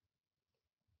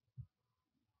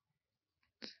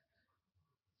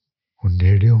 ਉਹ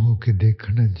ਨੇੜਿਓਂ ਹੋ ਕੇ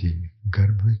ਦੇਖਣਾ ਜੀ,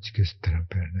 ਗਰਭ ਵਿੱਚ ਕਿਸ ਤਰ੍ਹਾਂ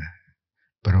ਪੈਣਾ ਹੈ।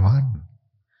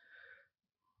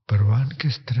 ਪ੍ਰਵਾਨ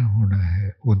ਕਿਸ ਤਰ੍ਹਾਂ ਹੋਣਾ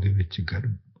ਹੈ ਉਹਦੇ ਵਿੱਚ,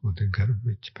 ਗਰਭ, ਉਹਦੇ ਗਰਭ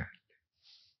ਵਿੱਚ ਪੈਣ।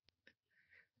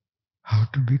 How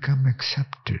to become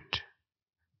accepted,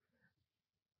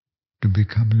 to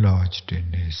become lodged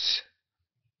in his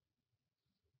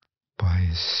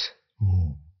pious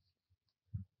womb.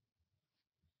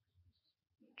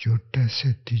 ਛੋਟਾ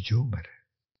ਸੇਤੀ ਜੋ ਮਰੇ,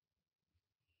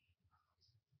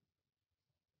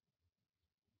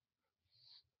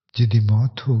 ਜਿਹਦੀ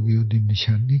ਮੌਤ ਹੋ ਗਈ, ਉਹਦੀ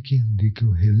ਨਿਸ਼ਾਨੀ ਕੀ ਹੁੰਦੀ ਕਿ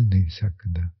ਉਹ ਹਿਲ ਨਹੀਂ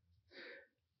ਸਕਦਾ।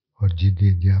 ਔਰ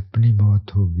ਜਿਹਦੀ ਜੇ ਆਪਣੀ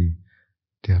ਮੌਤ ਹੋ ਗਈ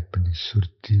ਤੇ ਆਪਣੀ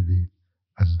ਸੁਰਤੀ ਵੀ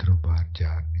ਅੰਦਰੋਂ ਬਾਹਰ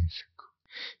ਜਾ ਨਹੀਂ ਸਕੂ।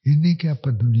 ਇਹ ਨਹੀਂ ਕਿ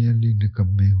ਆਪਾਂ ਦੁਨੀਆ ਲਈ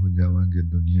ਨਿਕੰਮੇ ਹੋ ਜਾਵਾਂਗੇ,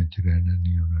 ਦੁਨੀਆ 'ਚ ਰਹਿਣਾ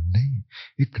ਨਹੀਂ ਹੋਣਾ, ਨਹੀਂ।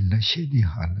 ਇੱਕ ਨਸ਼ੇ ਦੀ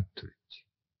ਹਾਲਤ ਵਿੱਚ,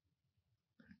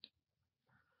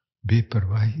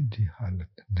 ਬੇਪਰਵਾਹੀ ਦੀ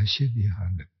ਹਾਲਤ, ਨਸ਼ੇ ਦੀ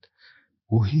ਹਾਲਤ,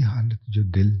 ਉਹੀ ਹਾਲਤ ਜੋ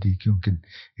ਦਿਲ ਦੀ, ਕਿਉਂਕਿ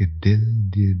ਇਹ ਦਿਲ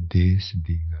ਦੇ ਦੇਸ਼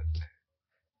ਦੀ ਗੱਲ ਹੈ,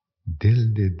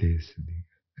 ਦਿਲ ਦੇ ਦੇਸ਼ ਦੀ।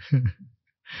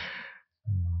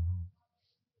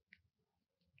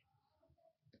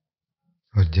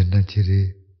 ਔਰ ਜਿੰਨਾ ਚਿਰ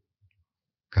ਇਹ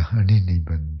ਕਹਾਣੀ ਨਹੀਂ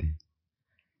ਬਣਦੀ,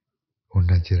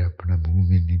 ਉਹਨਾਂ ਚਿਰ ਆਪਣਾ ਮੂੰਹ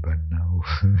ਵੀ ਨਹੀਂ ਬਣਨਾ। ਉਹ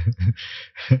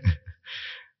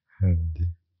ਹਾਂਜੀ,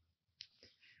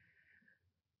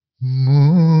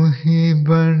 मोही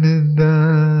बनदा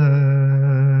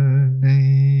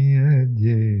नहीं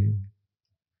अजे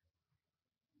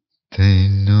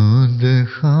तैनू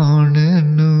दिखाउण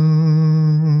नूं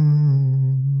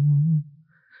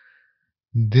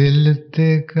दिल ते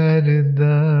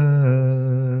करदा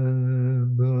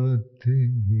बहुत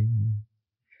ही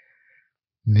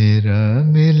मेरा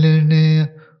मिलने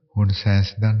हुण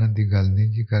साइंसदानां दी गल नहीं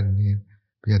जी करनी है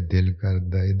भी दिल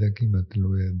करदा ਇਹਦਾ ਕੀ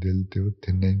ਮਤਲਬ ਹੈ ਦਿਲ ਤੇ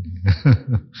ਉੱਥੇ ਨਹੀਂ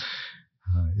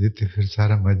ਹਾਂ ਇਹ ਤੇ ਫਿਰ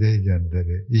ਸਾਰਾ ਮਜ਼ਾ ਹੀ ਜਾਂਦਾ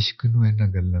ਹੈ ਇਸ਼ਕ ਨੂੰ ਇਹਨਾਂ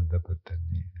ਗੱਲਾਂ ਦਾ ਪਤਾ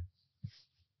ਨਹੀਂ ਹੈ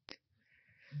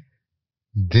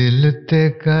ਦਿਲ ਤੇ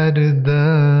ਕਰਦਾ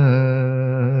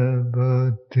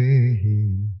ਬਹੁਤ ਹੀ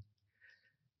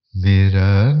ਮੇਰਾ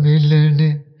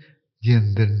ਮਿਲਣੇ ਜੇ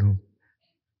ਅੰਦਰ ਨੂੰ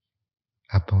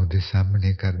ਆਪਾਂ ਉਹਦੇ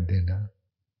ਸਾਹਮਣੇ ਕਰ ਦੇਣਾ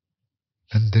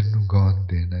ਅੰਦਰ ਨੂੰ ਗਾਉਣ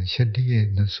ਦੇਣਾ ਛੱਡੀਏ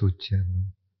ਨਾ ਸੋਚਿਆ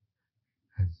ਨੂੰ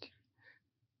ਹਾਂਜੀ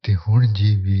ਤੇ ਹੁਣ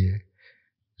ਜੀਵੀਏ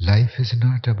life is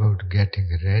not about getting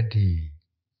ready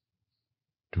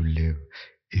to live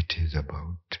it is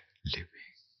about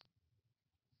living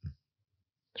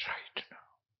right now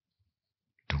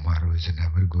tomorrow is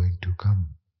never going to come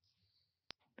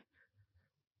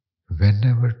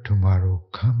whenever tomorrow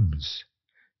comes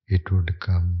it would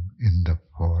come in the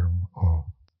form of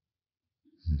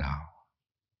now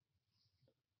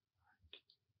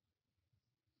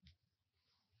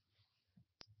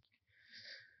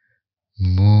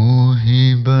मोही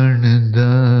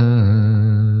बनदा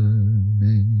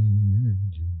नहीं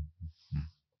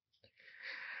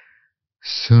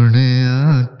सुनिया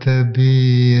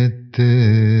तबीयत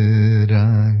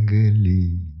रंगली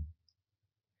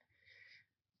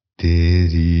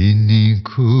तेरी नी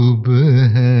खूब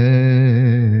है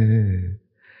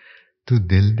तू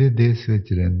दिल दे देश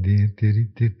विच रहिंदी है तेरी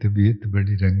ते तबीयत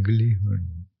बड़ी रंगली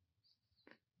होनी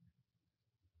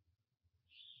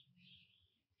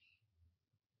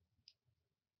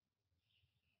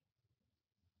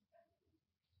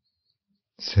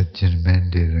सज्जन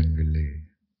मैंडे रंगले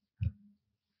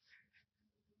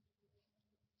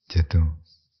जदों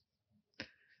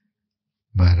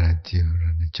महाराज जी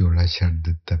होरां ने चोला छड्ड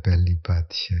दिता पहली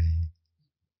पातशाही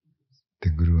ते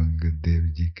गुरु अंगद देव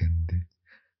जी कहंदे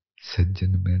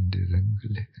सज्जन मैंडे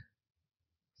रंगले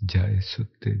जाए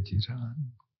सुते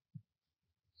जिरान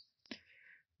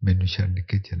मैनू छड्ड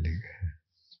के चले गए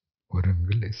वो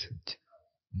रंगले सज्जन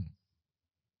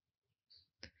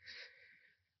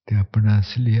ते अपना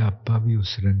असली आपा भी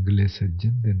उस रंगले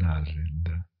सज्जन दे नाल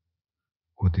रहिंदा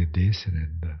ओदे देश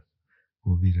रहिंदा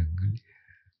वो भी रंगली है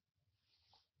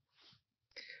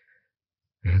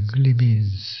रंगली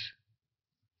means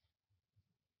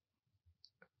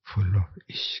full of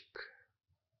ishq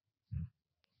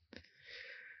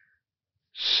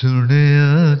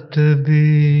सुनिया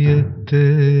तबीयत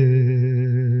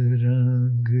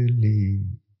रंगली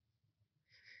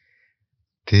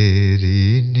तेरी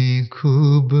नी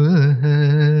खूब है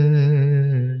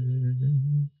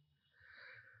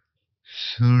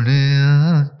सुनिया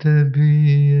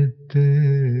तबीयत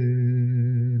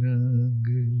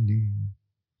रंगली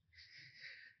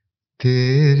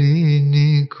तेरी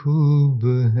नी खूब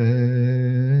है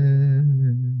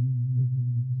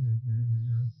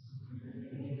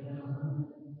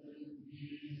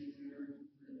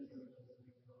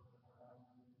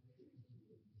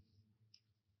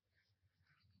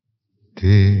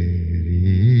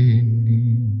तेरी नी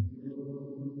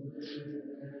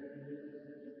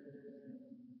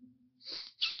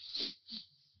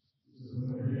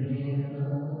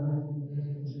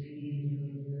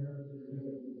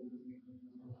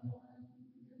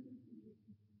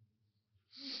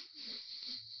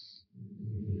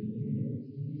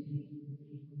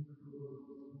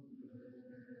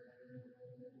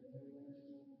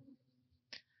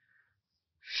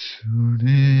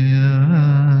सुनिया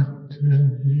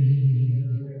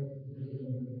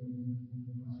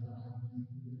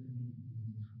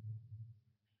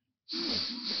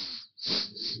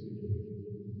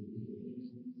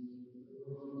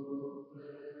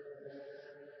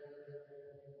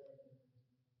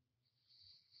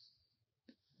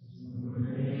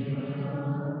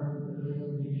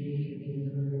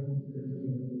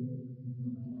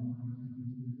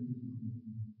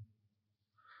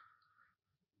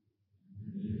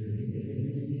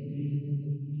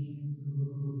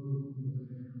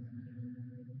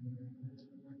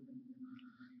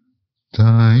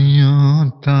ताइयों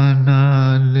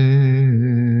तानाल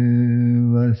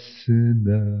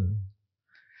वसदा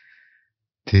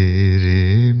तेरे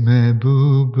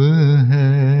महबूब है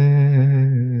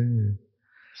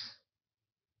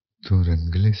तू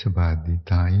रंगले सुभा दी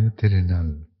ताइयों तेरे नाल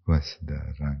वसदा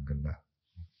रंगला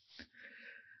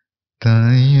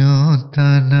ਤਾਈਓ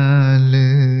ਤਾਂ ਨਾਲ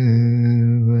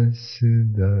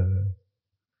ਵਸਦਾ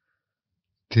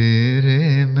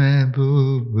तेरे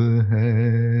महबूब है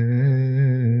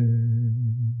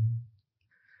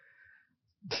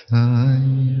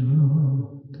ताइयों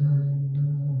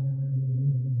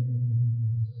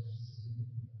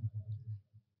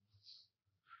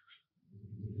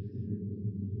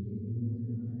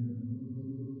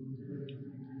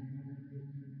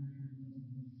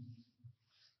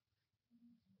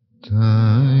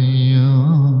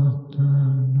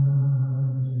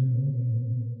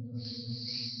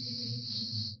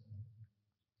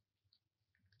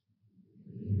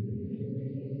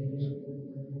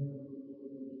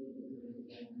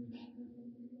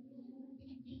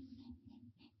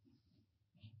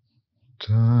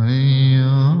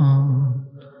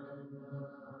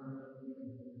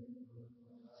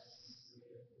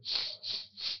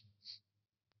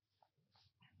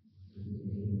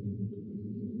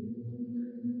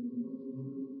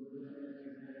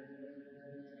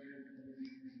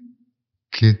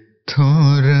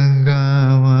ਕਿੱਥੋਂ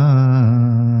ਰੰਗਾਵਾਂ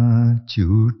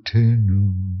ਝੂਠ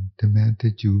ਨੂੰ ਤੇ ਮੈਂ ਤੇ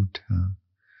ਝੂਠ ਹਾਂ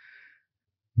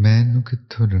ਮੈਨੂੰ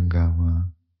ਕਿੱਥੋਂ ਰੰਗਾਵਾਂ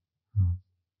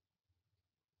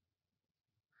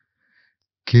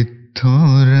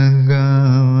ਕਿੱਥੋਂ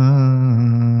ਰੰਗਾਵਾਂ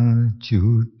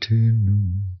ਝੂਠ ਨੂੰ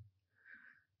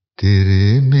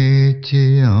ਤੇਰੇ ਮੇਚ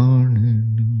ਆਉਣ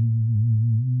ਨੂੰ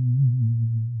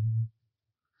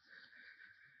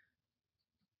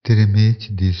तेरे मेच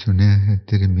दी सुनिया है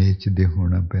तेरे मेच दे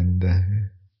होना पैंदा है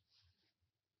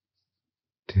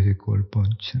तेरे कोल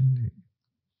पहुंचन दे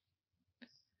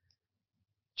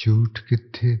झूठ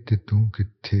किथे ते तू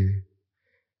किथे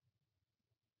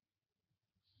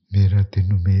मेरा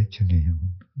तेनू मेच नहीं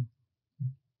होना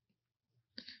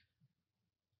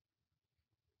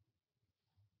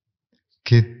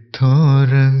किथों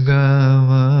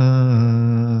रंगावा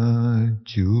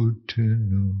झूठ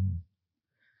नू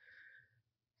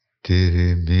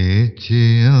तेरे मेच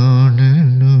आउण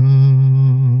नू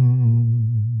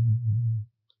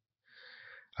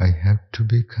I have to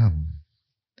become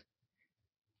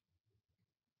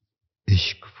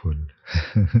ishkful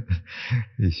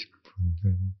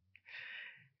ishkful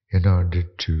in order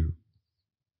to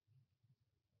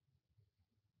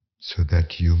so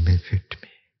that you may fit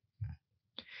me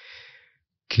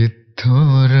किथों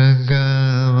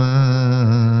रंगावा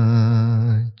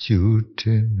झूठ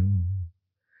नू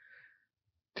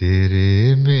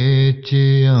तेरे मेच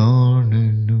आउण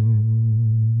नू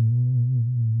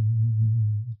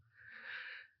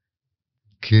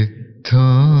किथों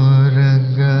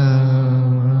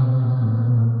रंगावा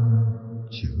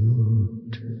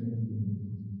झूठ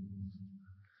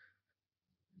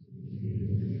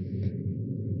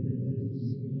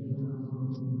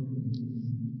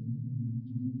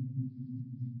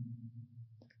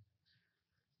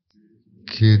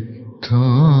किथों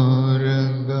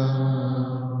रंगावा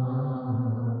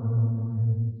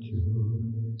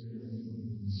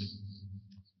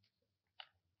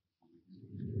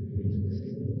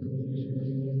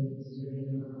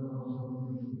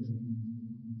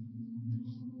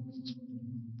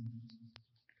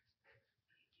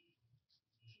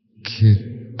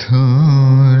किथों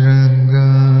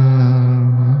रंगावा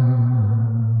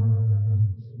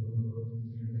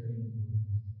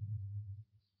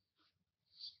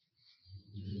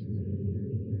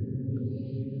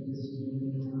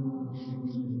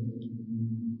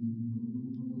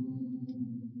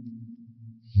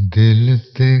दिल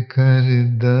ते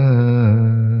करदा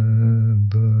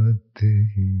बात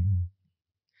ही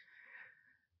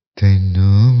तैनू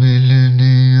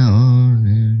मिलने आउण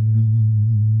नू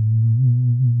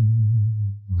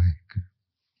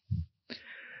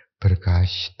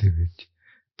प्रकाश दे विच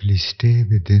please stay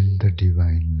within the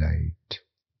divine light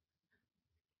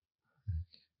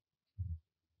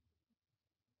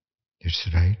it's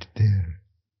right there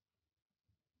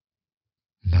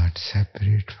not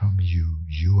separate from you.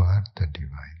 You are the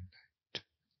divine light.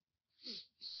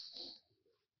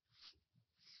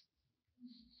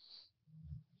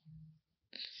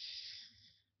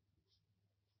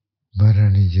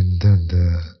 महारानी जिंदा दा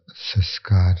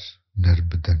संस्कार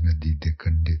नर्मदा नदी दे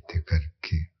कंढे ते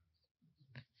करके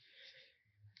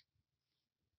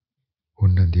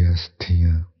उन्हां दी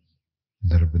अस्थियां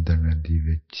नर्मदा नदी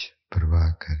विच प्रवाह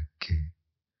करके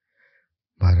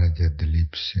महाराजा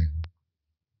दलीप सिंह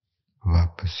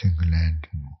वापस इंग्लैंड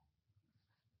नूं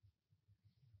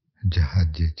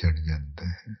जहाजे चढ़ जाता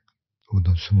है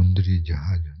उदों समुद्री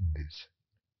जहाज हुंदे सन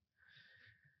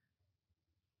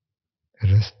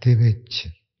रस्ते विच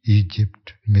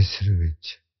ईजिप्ट मिस्र विच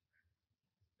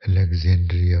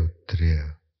अलेक्जेंड्रिया उतरिया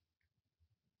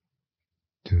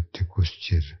ਤੇ ਉੱਥੇ ਕੁਛ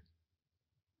ਚਿਰ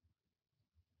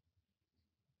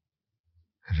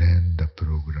ਰਹਿਣ ਦਾ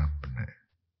ਪ੍ਰੋਗਰਾਮ ਬਣਾਇਆ।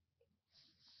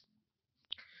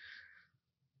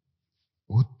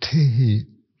 ਉੱਥੇ ਹੀ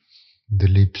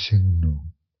ਦਲੀਪ ਸਿੰਘ ਨੂੰ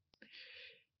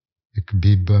ਇੱਕ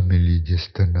ਬੀਬਾ ਮਿਲੀ ਜਿਸ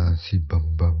ਦਾ ਨਾਂ ਸੀ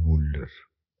ਬੰਬਾ ਮੂਲਰ।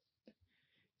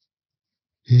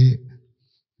 ਇਹ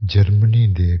ਜਰਮਨੀ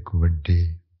ਦੇ ਇੱਕ ਵੱਡੇ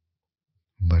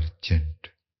ਮਰਚੈਂਟ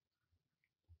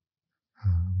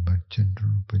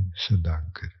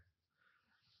ਸੌਦਾਗਰ,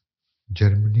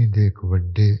 ਜਰਮਨੀ ਦੇ ਇੱਕ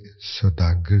ਵੱਡੇ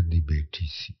ਸੌਦਾਗਰ ਦੀ ਬੇਟੀ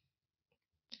ਸੀ।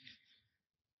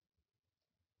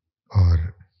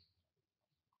 ਔਰ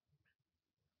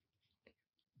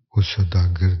ਉਸ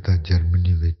ਸੌਦਾਗਰ ਦਾ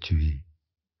ਜਰਮਨੀ ਵਿੱਚ ਵੀ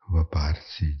ਵਪਾਰ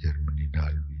ਸੀ, ਜਰਮਨੀ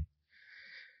ਨਾਲ ਵੀ।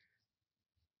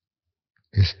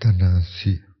 ਇਸ ਦਾ ਨਾਂ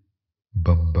ਸੀ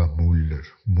ਬੰਬਾ ਮੂਲਰ।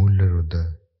 ਮੂਲਰ ਉਹਦਾ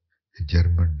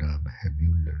ਜਰਮਨ ਨਾਮ ਹੈ,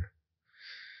 ਮਿਊਲਰ,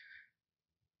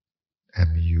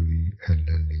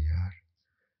 MUELLER।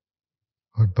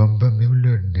 ਔਰ ਬੰਬਾ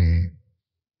ਮਿਊਲਰ ਨੇ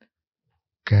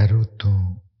ਕੈਰੋ ਤੋਂ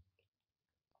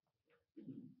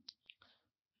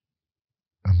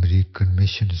ਅਮਰੀਕਨ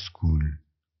ਮਿਸ਼ਨ ਸਕੂਲ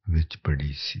ਵਿੱਚ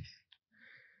ਪੜ੍ਹੀ ਸੀ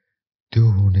ਤੇ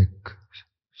ਉਹ ਹੁਣ ਇੱਕ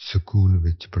ਸਕੂਲ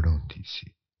ਵਿੱਚ ਪੜ੍ਹਾਉਂਦੀ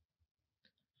ਸੀ।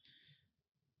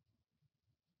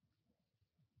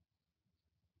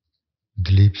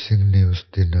 ਦਲੀਪ ਸਿੰਘ ਨੇ ਉਸ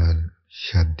ਦੇ ਨਾਲ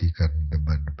ਸ਼ਾਦੀ ਕਰਨ ਦਾ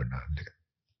ਮਨ ਬਣਾ ਲਿਆ।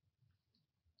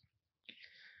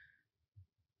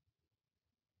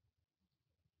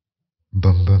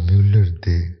 ਬੰਬਾ ਮਿਊਲਰ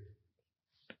ਦੇ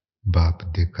ਬਾਪ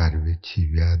ਦੇ ਘਰ ਵਿੱਚ ਹੀ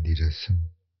ਵਿਆਹ ਦੀ ਰਸਮ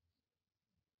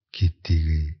ਕੀਤੀ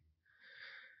ਗਈ।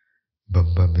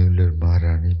 ਬੰਬਾ ਮਿਊਲਰ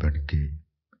ਮਹਾਰਾਣੀ ਬਣ ਗਈ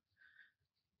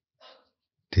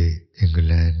ਤੇ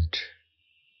ਇੰਗਲੈਂਡ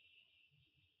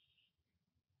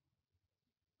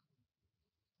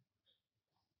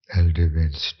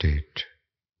ਐਲਡੇਵੇਨ ਸਟੇਟ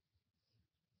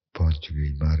ਪਹੁੰਚ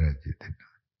ਗਈ ਮਹਾਰਾਜੇ ਦੇ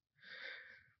ਨਾਲ।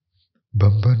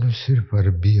 ਬੰਬਾ ਨੂੰ ਸਿਰਫ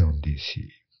ਅਰਬੀ ਆਉਂਦੀ ਸੀ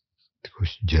ਤੇ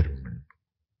ਕੁਛ ਜਰਮਨ।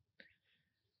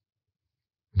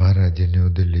 ਮਹਾਰਾਜੇ ਨੇ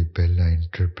ਉਹਦੇ ਲਈ ਪਹਿਲਾਂ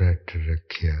ਇੰਟਰਪ੍ਰੈਟਰ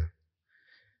ਰੱਖਿਆ,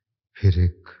 ਫਿਰ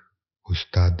ਇੱਕ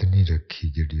ਉਸਤਾਦਨੀ ਰੱਖੀ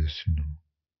ਜਿਹੜੀ ਉਸਨੂੰ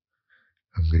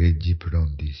ਅੰਗਰੇਜ਼ੀ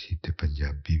ਪੜ੍ਹਾਉਂਦੀ ਸੀ ਤੇ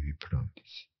ਪੰਜਾਬੀ ਵੀ ਪੜ੍ਹਾਉਂਦੀ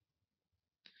ਸੀ।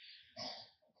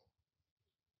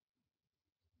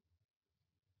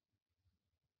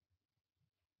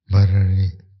 ਮਹਾਰਾਣੀ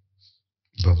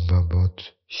ਬੰਬਾ ਬਹੁਤ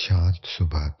ਸ਼ਾਂਤ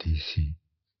ਸੁਭਾਅ ਦੀ ਸੀ,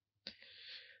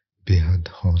 ਬੇਹੱਦ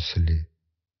ਹੌਸਲੇ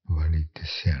ਵਾਲੀ ਤੇ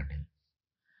ਸਿਆਣੀ।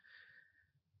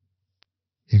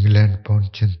 ਇੰਗਲੈਂਡ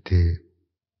ਪਹੁੰਚਣ ਤੇ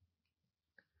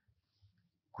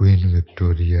ਕੁਈਨ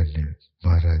ਵਿਕਟੋਰੀਆ ਨੇ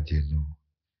ਮਹਾਰਾਜੇ ਨੂੰ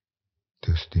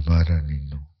ਤੇ ਉਸਦੀ ਮਹਾਰਾਣੀ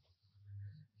ਨੂੰ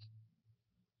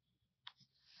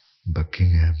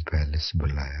ਬਕਿੰਗਹੈਮ ਪੈਲੇਸ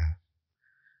ਬੁਲਾਇਆ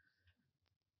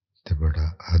ਤੇ ਬੜਾ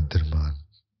ਆਦਰ ਮਾਣ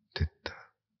ਦਿੱਤਾ।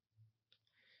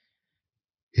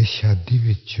 ਇਸ ਸ਼ਾਦੀ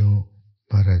ਵਿੱਚੋਂ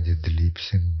ਮਹਾਰਾਜਾ ਦਲੀਪ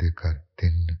ਸਿੰਘ ਦੇ ਘਰ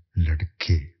 3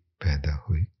 ਲੜਕੇ ਪੈਦਾ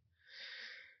ਹੋਏ।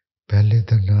 ਪਹਿਲੇ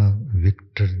ਦਾ ਨਾਮ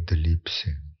ਵਿਕਟਰ ਦਲੀਪ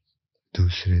ਸਿੰਘ,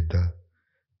 ਦੂਸਰੇ ਦਾ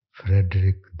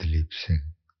ਫਰੈਡਰਿਕ ਦਲੀਪ ਸਿੰਘ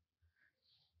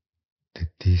ਤੇ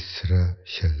ਤੀਸਰਾ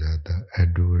ਸ਼ਹਿਜ਼ਾਦਾ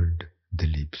ਐਡਵਰਡ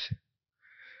ਦਲੀਪ ਸਿੰਘ।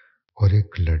 ਔਰ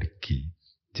ਇੱਕ ਲੜਕੀ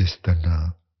ਜਿਸ ਦਾ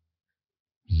ਨਾਮ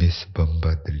ਮਿਸ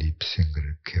ਬੰਬਾ ਦਲੀਪ ਸਿੰਘ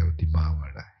ਰੱਖਿਆ, ਉਹਦੀ ਮਾਂ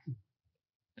ਵਾਲਾ ਹੈ।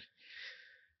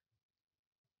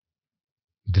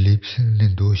 ਦਲੀਪ ਸਿੰਘ ਨੇ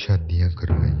 2 ਸ਼ਾਦੀਆਂ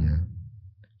ਕਰਵਾਈਆਂ।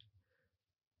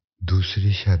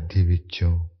 ਦੂਸਰੀ ਸ਼ਾਦੀ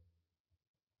ਵਿੱਚੋਂ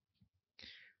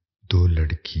 2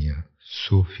 ਲੜਕੀਆਂ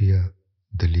ਸੋਫੀਆ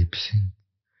ਦਲੀਪ ਸਿੰਘ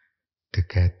ਤੇ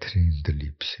ਕੈਥਰੀਨ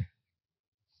ਦਲੀਪ ਸਿੰਘ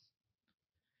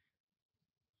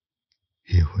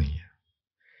ਇਹ ਹੋਈਆਂ।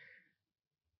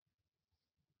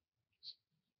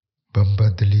 ਬੰਬਾ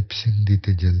ਦਲੀਪ ਸਿੰਘ ਦੀ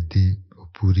ਤੇ ਜਲਦੀ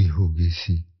ਉਹ ਪੂਰੀ ਹੋ ਗਈ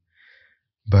ਸੀ।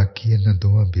 ਬਾਕੀ ਇਹਨਾਂ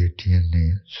ਦੋਵਾਂ ਬੇਟੀਆਂ ਨੇ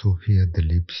ਸੋਫੀਆ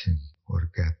ਦਲੀਪ ਸਿੰਘ ਔਰ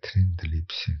ਕੈਥਰੀਨ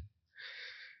ਦਲੀਪ ਸਿੰਘ।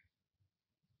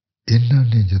 ਇਹਨਾਂ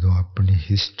ਨੇ ਜਦੋਂ ਆਪਣੀ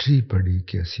ਹਿਸਟਰੀ ਪੜ੍ਹੀ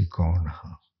ਕਿ ਅਸੀਂ ਕੌਣ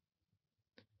ਹਾਂ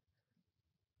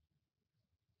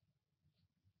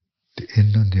ਤੇ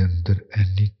ਇਹਨਾਂ ਦੇ ਅੰਦਰ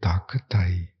ਇੰਨੀ ਤਾਕਤ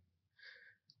ਆਈ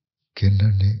ਕਿ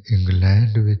ਇਹਨਾਂ ਨੇ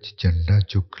ਇੰਗਲੈਂਡ ਵਿੱਚ ਝੰਡਾ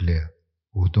ਚੁੱਕ ਲਿਆ।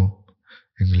 ਉਦੋਂ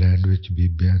ਇੰਗਲੈਂਡ ਵਿੱਚ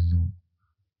ਬੀਬੀਆਂ ਨੂੰ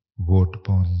ਵੋਟ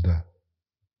ਪਾਉਣ ਦਾ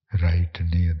ਰਾਈਟ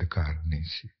ਨਹੀਂ, ਅਧਿਕਾਰ ਨਹੀਂ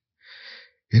ਸੀ।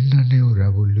 ਇਹਨਾਂ ਨੇ ਉਹ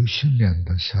ਰੈਵੋਲੂਸ਼ਨ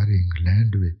ਲਿਆਂਦਾ ਸਾਰੇ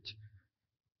ਇੰਗਲੈਂਡ ਵਿੱਚ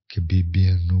ਕਿ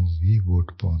ਬੀਬੀਆਂ ਨੂੰ ਵੀ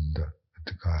ਵੋਟ ਪਾਉਣ ਦਾ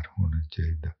ਅਧਿਕਾਰ ਹੋਣਾ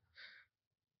ਚਾਹੀਦਾ।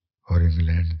 ਔਰ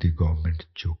ਇੰਗਲੈਂਡ ਦੀ ਗਵਰਨਮੈਂਟ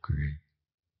ਝੁਕ ਗਈ।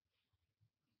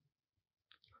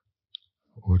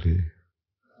 ਉਹਦੇ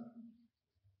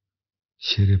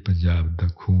ਸ਼ੇਰੇ ਪੰਜਾਬ ਦਾ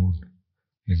ਖੂਨ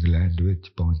ਇੰਗਲੈਂਡ ਵਿੱਚ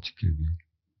ਪਹੁੰਚ ਕੇ ਵੀ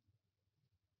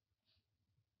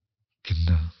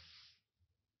ਕਿੰਨਾ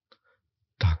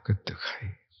ਤਾਕਤ ਦਿਖਾਈ।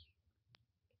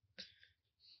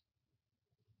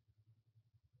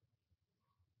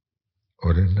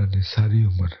 और इन्होंने सारी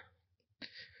उम्र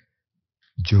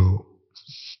जो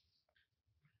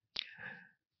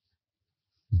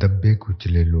दबे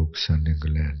कुचले लोग सन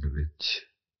इंग्लैंड विच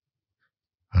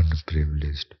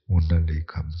अनप्रिविलेज्ड उन्हां लई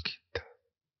काम कीता।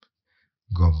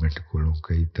 गवर्नमेंट कोलों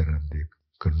कई तरह के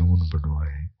कानून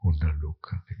बनवाए उन्हां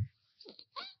लोकां लई।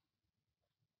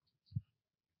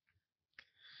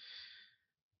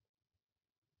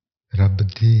 रब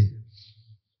दी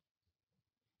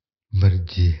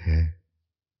मर्जी है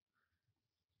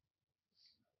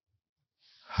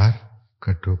हर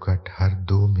घट्टो घट हर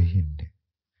 2 महीने,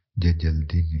 जे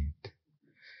जल्दी नहीं थे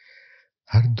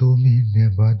हर 2 महीने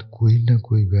बाद कोई ना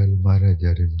कोई गल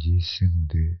महाराजा रणजीत सिंह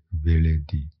दे वेले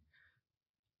दी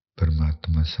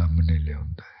परमात्मा सामने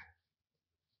लियाउंदा है।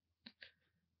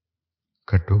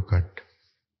 घट्टो घट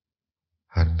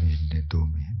हर महीने 2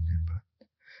 महीने बाद।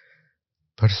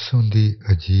 परसों दी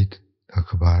अजीत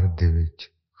अखबार दे विच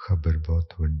खबर बहुत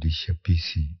वड्डी छपी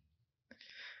सी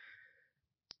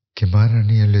कि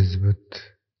महारानी एलिजाबेथ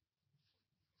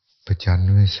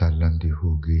 95 सालां दी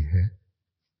हो गई है।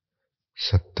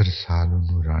 70 साल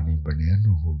उन्होंने रानी बनिया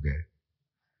नूं हो गए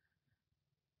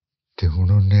ते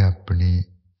हुण उन्हें अपनी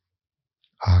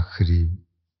आखिरी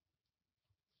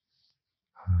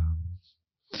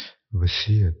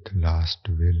वसीयत लास्ट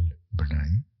विल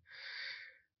बनाई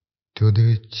ते उहदे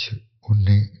विच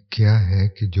उन्हें क्या है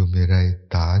कि जो मेरा ये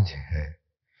ताज है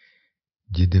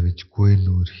जिहदे विच कोई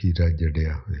नूर हीरा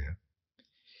जड़िया होया,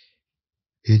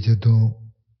 ये जदों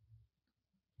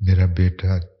मेरा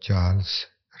बेटा चार्ल्स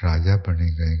राजा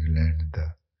बनेगा इंग्लैंड दा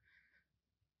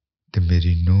ते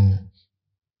मेरी नूह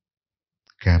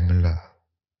कैमला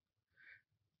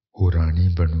वो रानी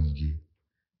बनूगी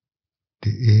ते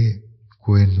ये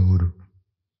कोहिनूर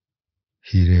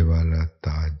हीरे वाला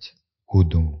ताज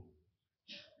उदों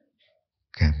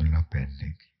कैमला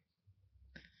पहनेगी।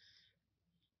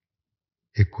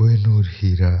 ये कोहिनूर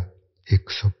हीरा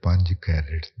 105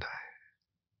 कैरेट का है,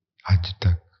 अज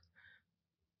तक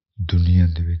दुनिया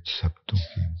दे विच सब तो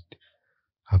कीमती।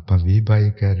 आपां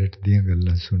 20-22 कैरेट दियां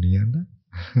गल्लां सुनियां ना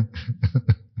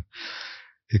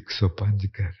 105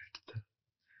 कैरेट का।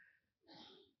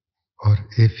 और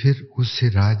ये फिर उस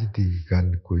राज की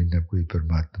गल कोई ना कोई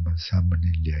परमात्मा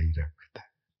सामने लियाई रखता है।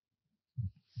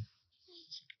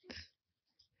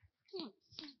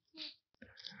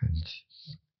 हाँ जी,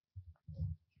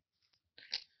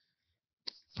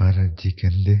 महाराज जी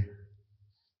कहते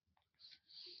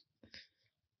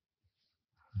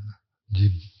जी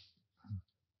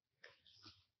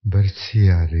बरसी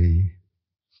आ रही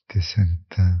ते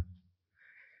संगतां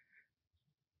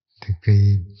ते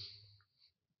कई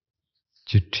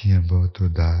चिट्ठियां बहुत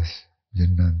उदास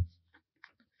जिन्हां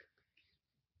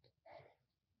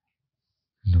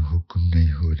नूं हुक्म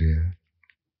नहीं हो रहा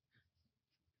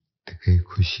ते कई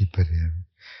खुशी भरिया।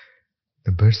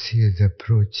 The Barsi is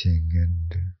approaching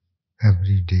and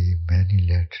every day many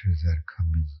letters are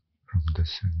coming from the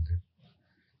Sangat.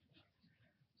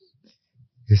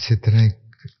 इसी तरह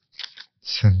एक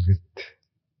संगत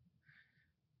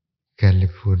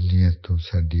कैलिफोर्निया तो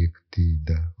साडी एक धी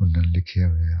दा उन्हें लिखिया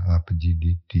हुआ आप जी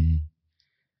दी धी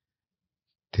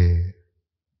ते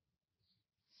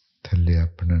थले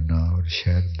अपना नाम और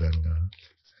शहर का नाम।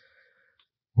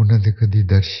 उन्होंने कभी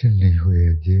दर्शन नहीं हुए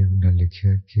अजे। उन्हें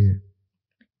लिखिया कि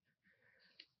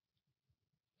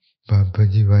बाबा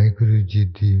जी वाहिगुरु जी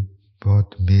की बहुत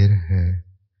मेहर है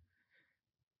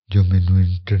जो मैनू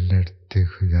इंटरनेट ते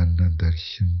खजाना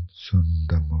दर्शन सुन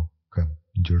का मौका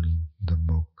जुड़न का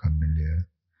मौका मिलिया।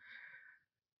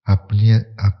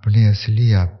 अपने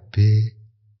असली आपे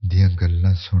दियां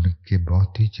गल्लां सुन के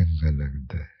बहुत ही चंगा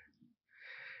लगता है।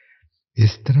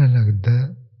 इस तरह लगता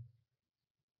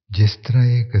जिस तरह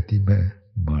ये कदी मैं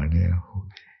माणिया हो,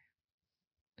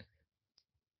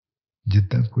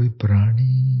 जिद्दां कोई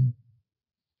पुरानी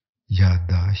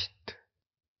यादाश्त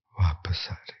वापस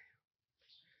आ रही।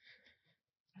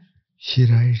 She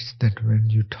writes that when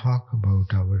you talk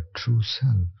about our true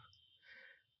self,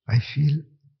 I feel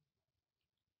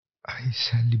I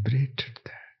celebrated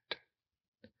that.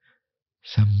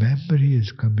 Some memory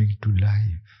is coming to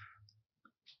life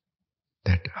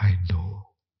that I know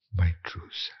my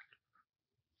true self.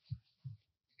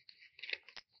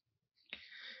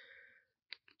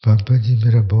 पापा जी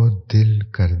मेरा बहुत दिल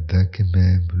करदा कि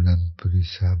मैं बुलंदपुरी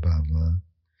साहब आवां,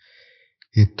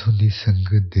 इत्थों दी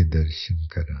संगत दे दर्शन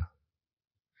करा,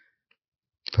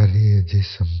 पर ये अजे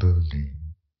संभव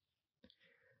नहीं।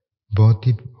 बहुत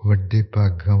ही वड्डे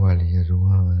भागां वालियां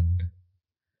रूहां हन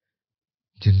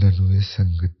जिन्हां नूं ये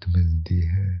संगत मिलदी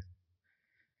है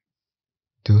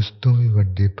ते उस तो भी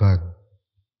वड्डे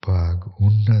भाग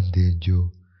उन्हां दे जो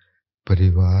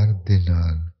परिवार दे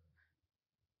नाल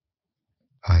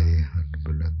आए ਹਨ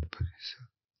ਬੁਲੰਦਪੁਰੀ ਸਾਹਿਬ।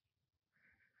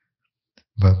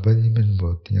 ਬਾਬਾ ਜੀ ਮੈਨੂੰ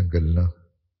ਬਹੁਤੀਆਂ ਗੱਲਾਂ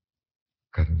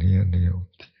ਕਰਨੀਆਂ ਨਹੀਂ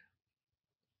ਆਉਂਦੀਆਂ।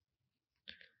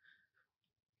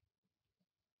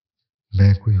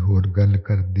 ਮੈਂ ਕੋਈ ਹੋਰ ਗੱਲ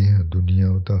ਕਰਦੀ ਹਾਂ, ਦੁਨੀਆ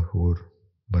ਉਹਦਾ ਹੋਰ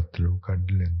ਮਤਲਬ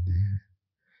ਕੱਢ ਲੈਂਦੀ ਹੈ।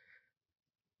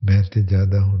 ਮੈਂ ਤੇ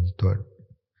ਜ਼ਿਆਦਾ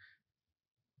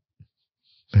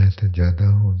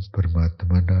ਹੁਣ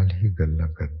ਪਰਮਾਤਮਾ ਨਾਲ ਹੀ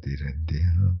ਗੱਲਾਂ ਕਰਦੀ ਰਹਿੰਦੀ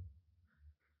ਹਾਂ,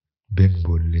 ਬਿਨ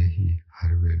ਬੋਲੇ ਹੀ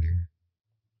ਹਰ ਵੇਲੇ।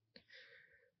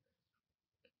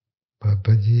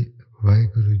 ਬਾਬਾ ਜੀ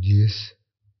ਵਾਹਿਗੁਰੂ ਜੀ ਇਸ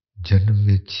ਜਨਮ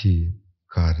ਵਿੱਚ ਹੀ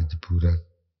ਕਾਰਜ ਪੂਰਾ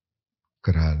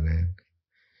ਕਰਾ ਲੈਣ।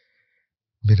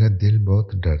 ਮੇਰਾ ਦਿਲ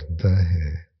ਬਹੁਤ ਡਰਦਾ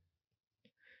ਹੈ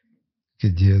ਕਿ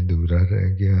ਜੇ ਅਧੂਰਾ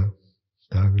ਰਹਿ ਗਿਆ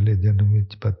ਤਾਂ ਅਗਲੇ ਜਨਮ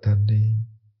ਵਿੱਚ ਪਤਾ ਨਹੀਂ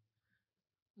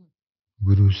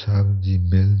ਗੁਰੂ ਸਾਹਿਬ ਜੀ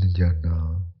ਮਿਲਣ ਜਾਂ ਨਾ,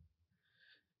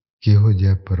 ਕਿਹੋ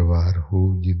ਜਿਹਾ ਪਰਿਵਾਰ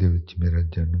ਹੋਊ ਜਿਹਦੇ ਵਿੱਚ ਮੇਰਾ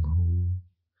ਜਨਮ ਹੋਊ,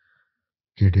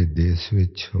 ਕਿਹੜੇ ਦੇਸ਼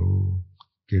ਵਿੱਚ ਹੋਊ,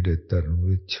 ਕਿਹੜੇ ਧਰਮ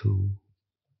ਵਿੱਚ ਹੋਊ,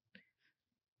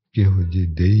 ਕਿਹੋ ਜਿਹੀ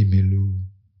ਦੇਈ ਮਿਲੂ,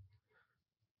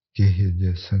 ਕਿਹੋ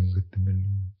ਜਿਹੀ ਸੰਗਤ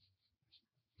ਮਿਲੂ।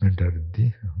 ਮੈਂ ਡਰਦੀ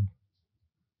ਹਾਂ।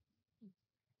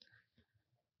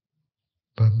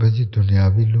 ਬਾਬਾ ਜੀ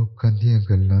ਦੁਨਿਆਵੀ ਲੋਕਾਂ ਦੀਆਂ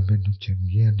ਗੱਲਾਂ ਮੈਨੂੰ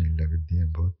ਚੰਗੀਆਂ ਨਹੀਂ ਲੱਗਦੀਆਂ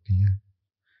ਬਹੁਤੀਆਂ।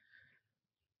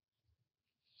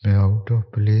 ਮੈਂ ਆਊਟ ਆਫ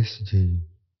ਪਲੇਸ ਜਿਹੀ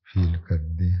ਫੀਲ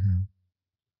ਕਰਦੀ ਹਾਂ,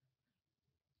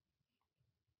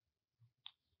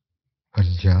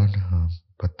 ਅਣਜਾਣ ਹਾਂ,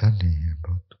 ਪਤਾ ਨਹੀਂ ਹੈ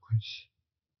ਬਹੁਤ ਕੁਝ।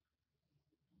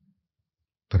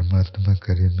 ਪਰਮਾਤਮਾ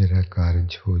ਕਰੇ ਮੇਰਾ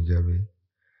ਕਾਰਜ ਹੋ ਜਾਵੇ,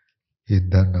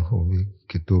 ਏਦਾਂ ਨਾ ਹੋਵੇ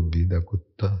ਕਿ ਧੋਬੀ ਦਾ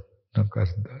ਕੁੱਤਾ ਨਾ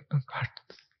ਕਰਦਾ ਨਾ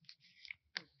ਘਟਦਾ।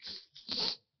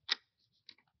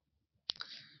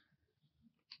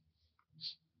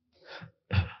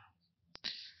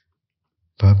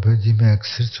 ਬਾਬਾ ਜੀ ਮੈਂ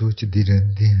ਅਕਸਰ ਸੋਚਦੀ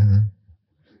ਰਹਿੰਦੀ ਹਾਂ,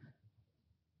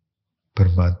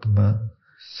 ਪਰਮਾਤਮਾ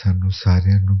ਸਾਨੂੰ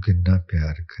ਸਾਰਿਆਂ ਨੂੰ ਕਿੰਨਾ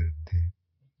ਪਿਆਰ ਕਰਦੇ।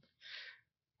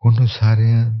 ਉਹਨੂੰ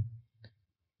ਸਾਰਿਆਂ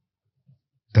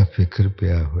ਦਾ ਫਿਕਰ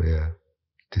ਪਿਆ ਹੋਇਆ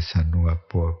ਤੇ ਸਾਨੂੰ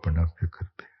ਆਪੋ ਆਪਣਾ ਫਿਕਰ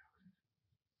ਪਿਆ।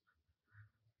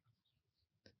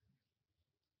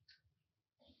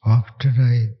 Often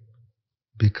I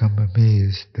become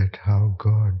amazed at how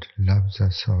God loves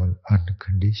us all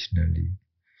unconditionally,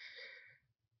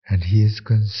 and He is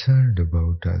concerned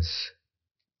about us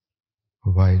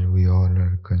while we all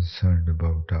are concerned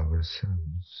about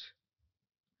ourselves.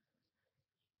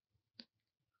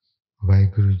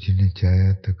 Waheguru ji ਨੇ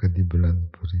ਚਾਹਿਆ ਤਾਂ ਕਦੀ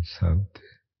ਬੁਲੰਦਪੁਰੀ ਸਾਹਿਬ ਦੇ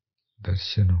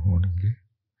ਦਰਸ਼ਨ ਹੋਣਗੇ।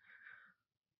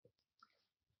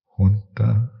 ਹੁਣ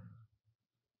ਤਾਂ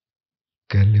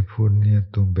ਕੈਲੀਫੋਰਨੀਆ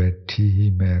ਤੋਂ ਬੈਠੀ ਹੀ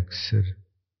ਮੈਂ ਅਕਸਰ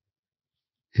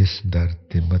ਇਸ ਦਰ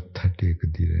ਤੇ ਮੱਥਾ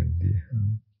ਟੇਕਦੀ ਰਹਿੰਦੀ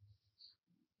ਹਾਂ।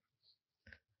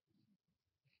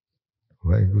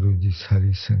 ਵਾਹਿਗੁਰੂ ਜੀ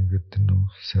ਸਾਰੀ ਸੰਗਤ ਨੂੰ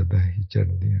ਸਦਾ ਹੀ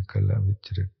ਚੜ੍ਹਦੀਆਂ ਕਲਾ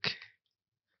ਵਿੱਚ ਰੱਖੇ।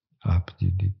 ਆਪ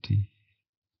ਜੀ ਦੀ ਧੀ।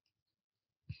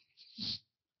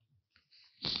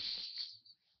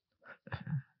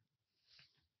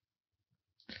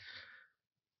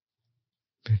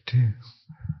 ਬੇਟੇ,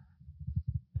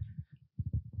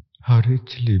 how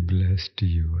richly blessed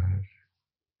you are,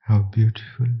 how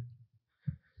beautiful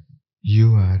you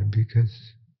are, because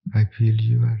I feel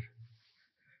you are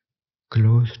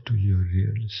close to your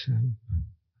real self.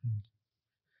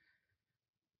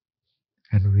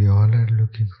 And we all are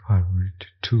looking forward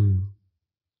to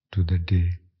the day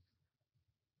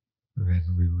when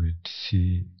we would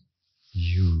see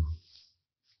you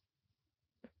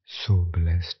so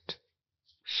blessed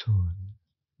soul.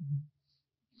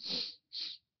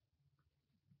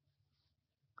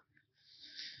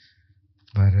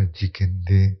 Maharaj ji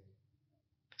ਕਹਿੰਦੇ,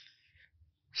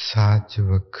 ਸਾਚ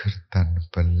ਵਖਰ ਤਨ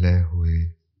ਪੱਲੇ ਹੋਏ,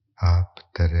 ਆਪ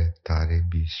ਤਰੇ ਤਾਰੇ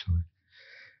ਵੀ ਸੋਏ।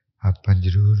 ਆਪਾਂ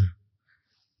ਜ਼ਰੂਰ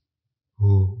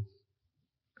ਉਹ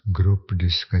ਗਰੁੱਪ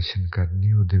ਡਿਸਕਸ਼ਨ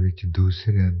ਕਰਨੀ, ਉਹਦੇ ਵਿੱਚ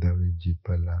ਦੂਸਰਿਆਂ ਦਾ ਵੀ ਜੀ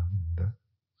ਭਲਾ ਹੁੰਦਾ।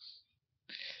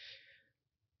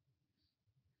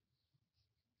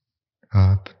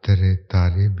 ਆਪ ਤਰੇ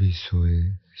ਤਾਰੇ ਵੀ ਸੋਏ,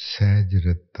 ਸਹਿਜ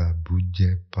ਰੱਤਾ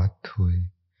ਬੂਝੇ ਪੱਥ ਹੋਏ,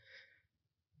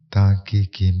 ਤਾਂ ਕੀ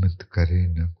ਕੀਮਤ ਕਰੇ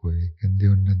ਨਾ ਕੋਈ। ਕਹਿੰਦੇ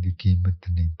ਉਹਨਾਂ ਦੀ ਕੀਮਤ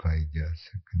ਨਹੀਂ ਪਾਈ ਜਾ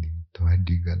ਸਕਦੀ।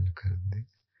 ਤੁਹਾਡੀ ਗੱਲ ਕਰਦੇ।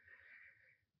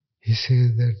 He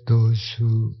says that those who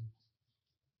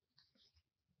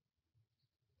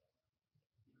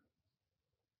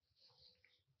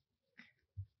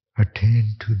attain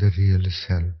to the real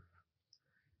self,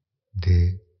 they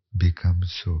become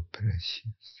so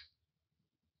precious.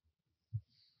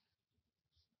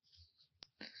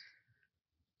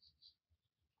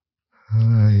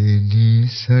 ਹਾਏ ਨੀ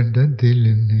ਸਾਡਾ ਦਿਲ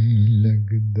ਨਹੀਂ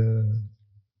ਲੱਗਦਾ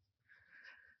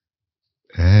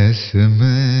ਐਸ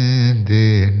ਮੈਂ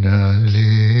ਦੇ ਨਾਲੇ,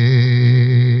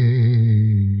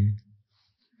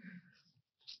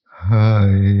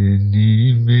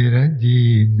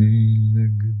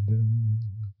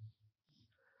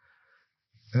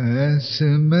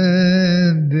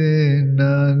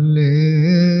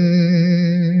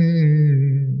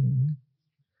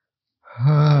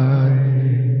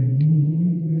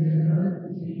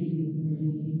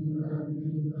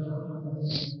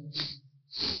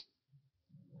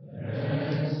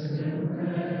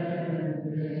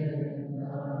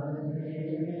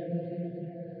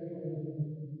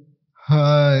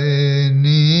 ਹਾਏ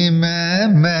ਨੀ ਮੈਂ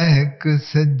ਮਹਿਕ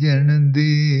ਸੱਜਣ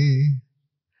ਦੀ,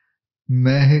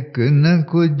 ਮਹਿਕ ਨ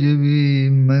ਕੁਝ ਵੀ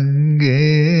ਮੰਗੇ,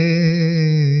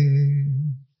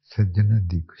 ਸੱਜਣਾ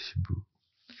ਦੀ ਖੁਸ਼ਬੂ।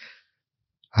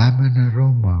 I'm an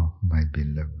aroma of my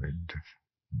beloved.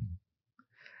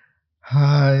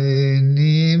 ਹਾਏ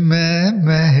ਨੀ ਮੈਂ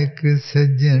ਮਹਿਕ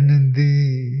ਸੱਜਣ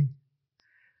ਦੀ,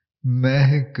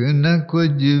 ਮਹਿਕ ਨ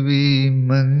ਕੁਝ ਵੀ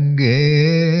ਮੰਗੇ,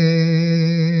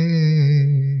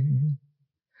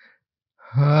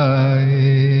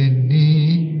 ਹਾਏ ਨੀ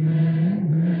ਮੈਂ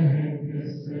ਮਹਿਕ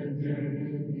ਸੱਜਣ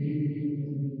ਦੀ,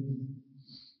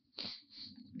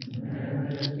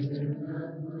 ਮਹਿਕ ਨ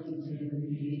ਕੁਝ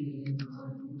ਵੀ ਮੰਗੇ,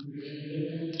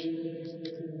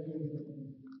 ਹਾਏ ਨੀ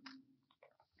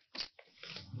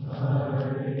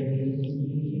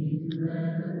ਮੈਂ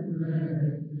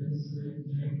ਮਹਿਕ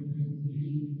ਸੱਜਣ ਦੀ,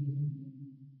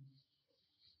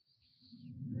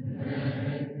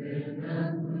 ਮਹਿਕ ਨ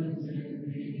ਕੁਝ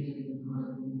ਵੀ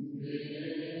ਮੰਗੇ,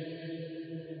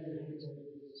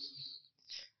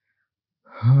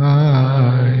 ਹਾਏ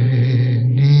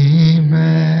ਨੀ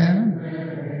ਮੈਂ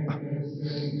ਮਹਿਕ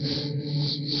ਸੱਜਣ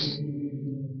ਦੀ,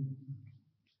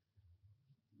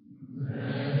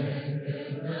 ਮਹਿਕ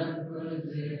ਨ ਕੁਝ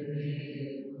ਵੀ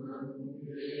ਮੰਗੇ,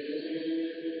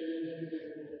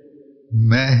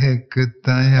 ਮਹਿਕ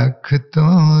ਤਾਂ ਅੱਖ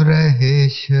ਤੋਂ ਰਹੇ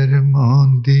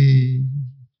ਸ਼ਰਮਾਉਂਦੀ,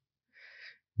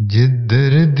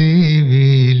 ਜਿੱਧਰ ਦੀ ਵੀ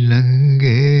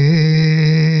ਲੰਘੇ,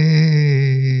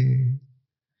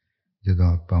 ਜਦੋਂ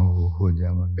ਆਪਾਂ ਉਹ ਹੋ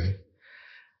ਜਾਵਾਂਗੇ,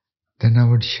 then I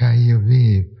would shy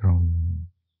away from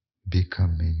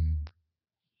becoming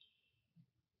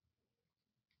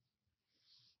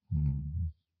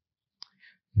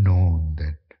known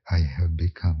that I have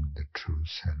become the true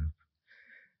self.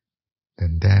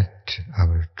 Then that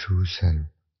our true self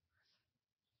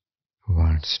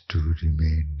wants to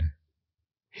remain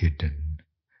hidden,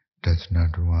 does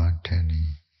not want any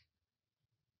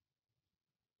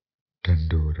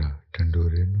tandora.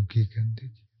 Tandore nu ki kande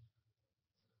ji?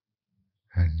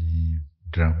 Any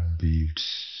drum beats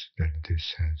that this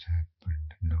has happened.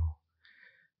 No.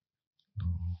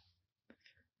 No.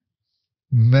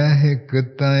 ਮਹਿਕ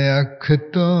ਤਾਂ ਅੱਖ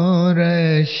ਤੋਂ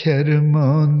ਰਹਿ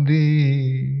ਸ਼ਰਮਾਉਂਦੀ,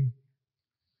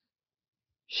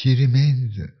 she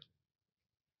remains,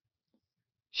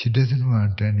 she doesn't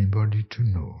want anybody to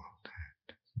know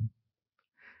that.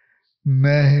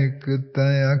 ਮਹਿਕ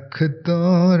ਤਾਂ ਅੱਖ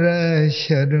ਤੋਂ ਰਹਿ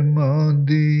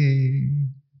ਸ਼ਰਮਾਉਂਦੀ,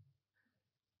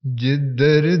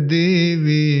 ਜਿੱਧਰ ਦੀ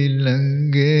ਵੀ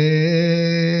ਲੰਘੇ,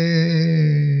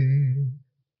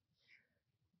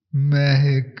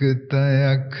 ਮਹਿਕ ਤਾਂ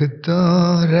ਅੱਖ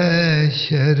ਤੋਂ ਰਹਿ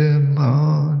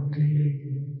ਸ਼ਰਮਾਉਂਦੀ,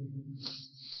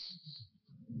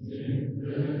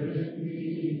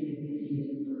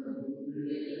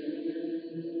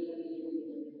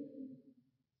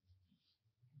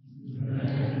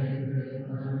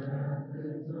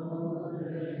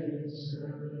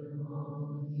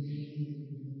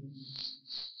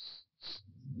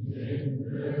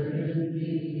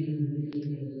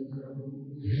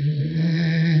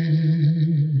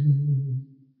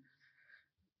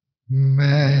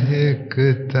 ਮਹਿਕ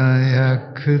ਤਾਂ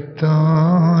ਅੱਖ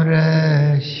ਤੋਂ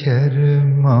ਰਹਿ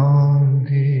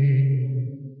ਸ਼ਰਮਾਉਂਦੀ,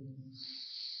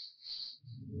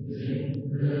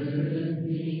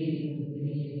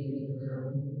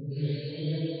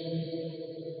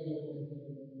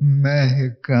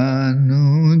 ਮਹਿਕਾਂ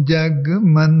ਨੂੰ ਜਗ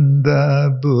ਮੰਦਾ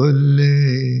ਬੋਲੇ,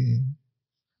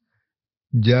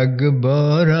 ਜਗ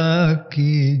ਬੋਰਾ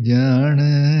ਕੀ ਜਾਣ,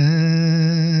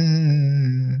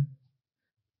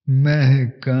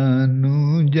 ਮਹਿਕਾਂ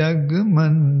ਨੂੰ ਜਗ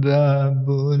ਮੰਦਾ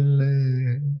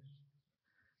ਬੋਲੇ,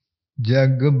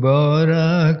 ਜਗ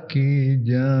ਬੋਰਾ ਕੀ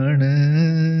ਜਾਣ,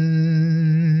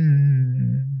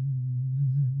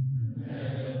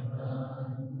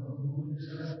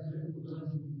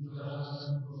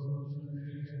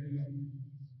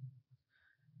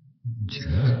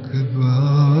 ਜਗ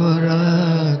ਬੋਰਾ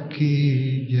ਕੀ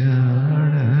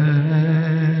ਜਾਣ,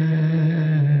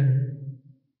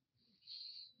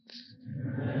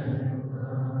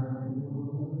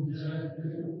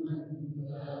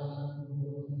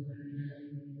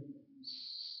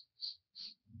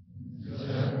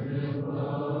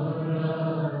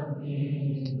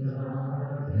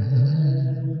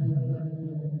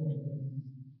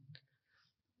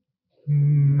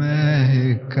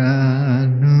 ਮਹਿਕਾਂ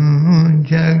ਨੂੰ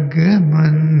ਜਗ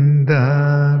ਮੰਦਾ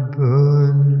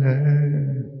ਬੋਲੇ,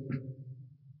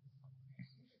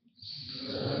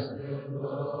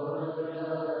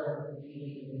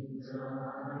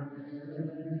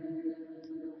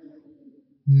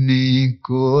 ਨੀ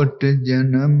कोट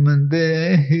जन्म दे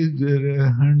हिजर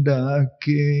हंडा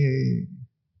के,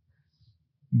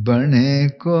 बने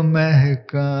को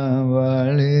महका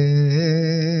वाले.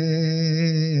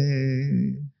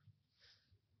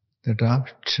 That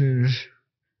after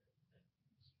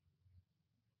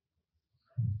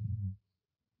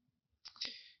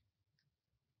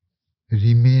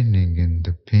remaining in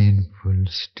the painful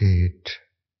state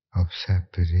of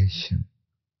separation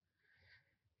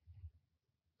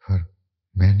for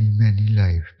many, many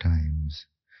lifetimes,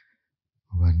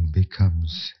 one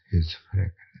becomes his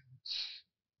fragrance.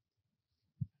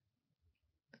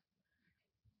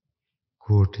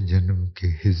 Coat जन्म के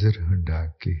हिजर हंडा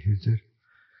के हिजर,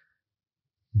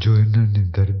 जो इन्होंने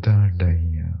दर्दां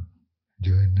हंडाइयां,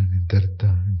 जो इन्होंने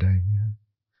दर्दां हंडाइयां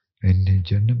इन्ने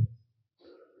जन्म,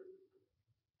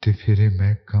 ते फिर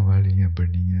महकां वालियां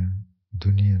बनियां,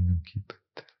 दुनिया नूं की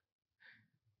पता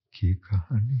की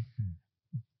कहानी है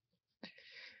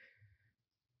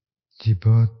जी.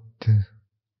 बहुत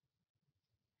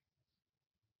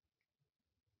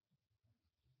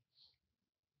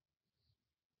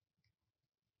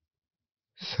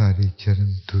सारी चरण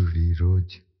धूड़ी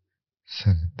रोज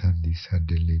संगतां दी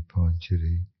साडे लई पहुंच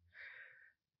रही.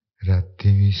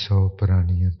 राती भी 100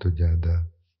 प्राणियों तो ज्यादा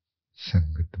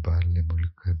संगत बाहरले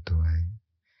मुल्कां तो आई.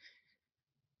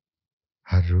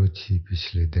 हर रोज ही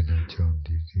पिछले दिनों च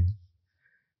आउंदी रही.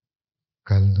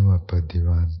 कल नूं आपां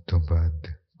दीवान तो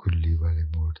बाद कुल्ली वाले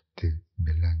मोड़ ते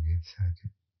मिलांगे सारे.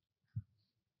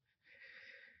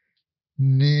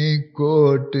 नी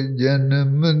कोट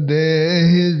जन्म दे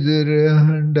हिजर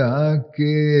हंडा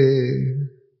के,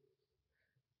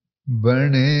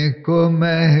 बने को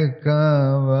महका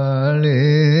वाले.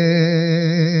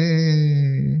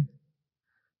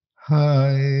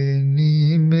 हाय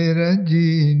नी मेरा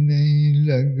जी नहीं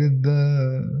लगदा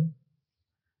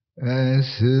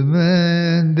ऐस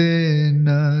मैं दे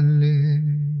नाले.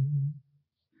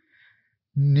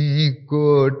 नी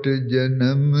कोट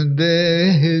जन्म दे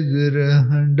हिजर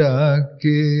हंडा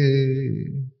के,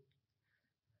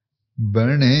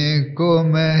 बने को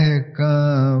महका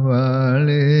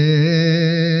वाले.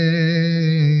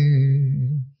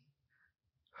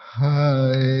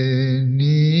 हाय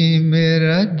नी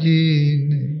मेरा जीन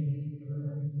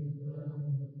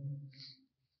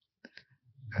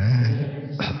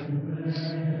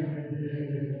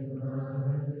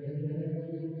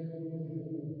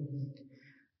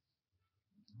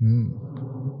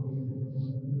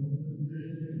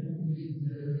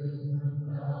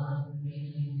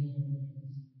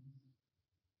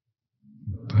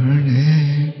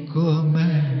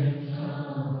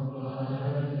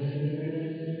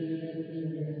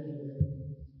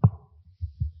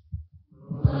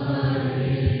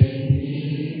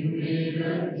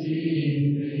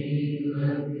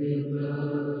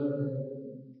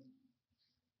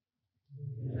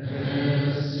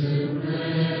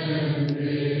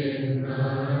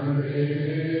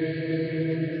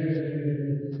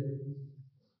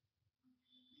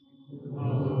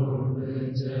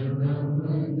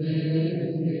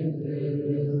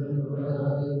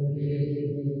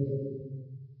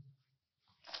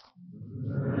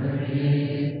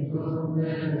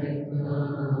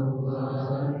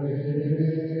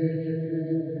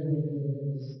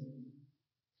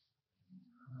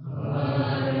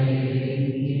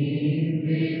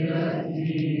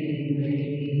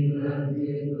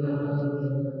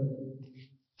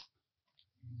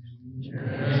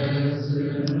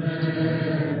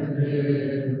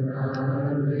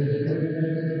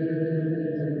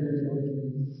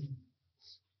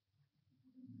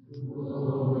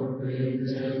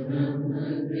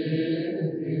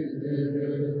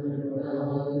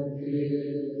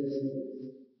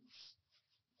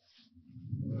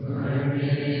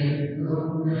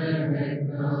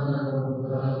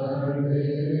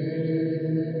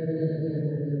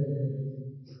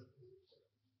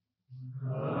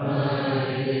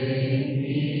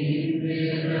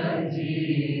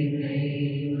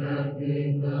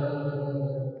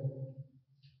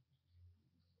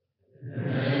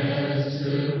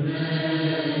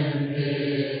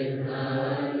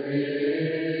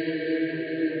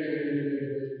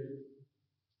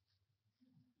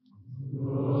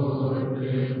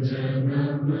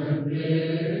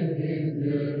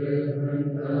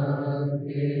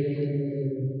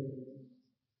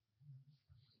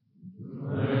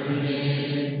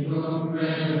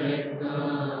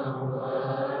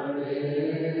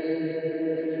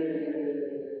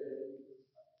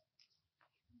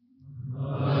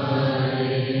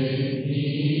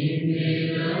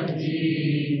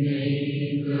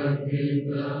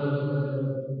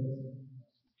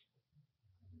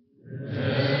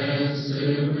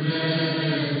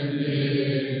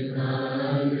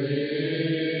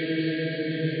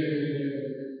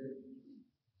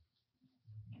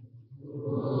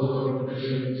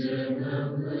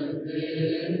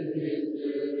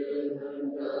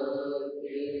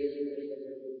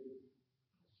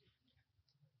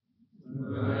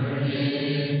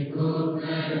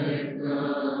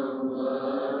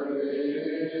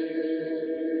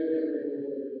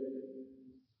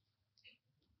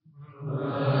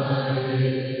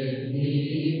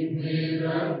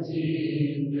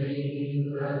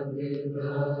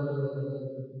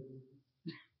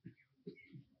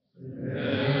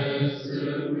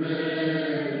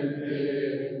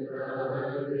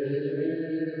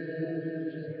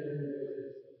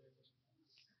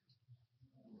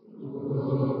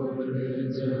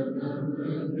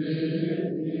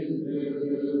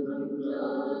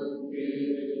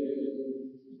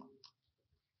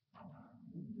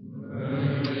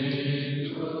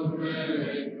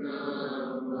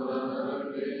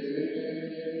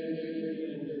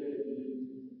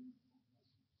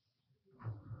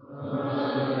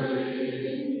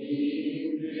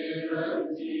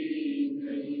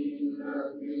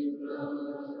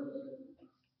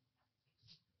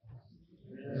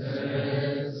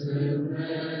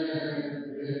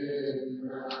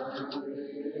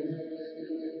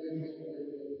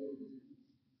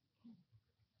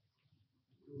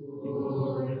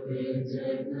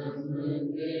जन्म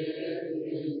के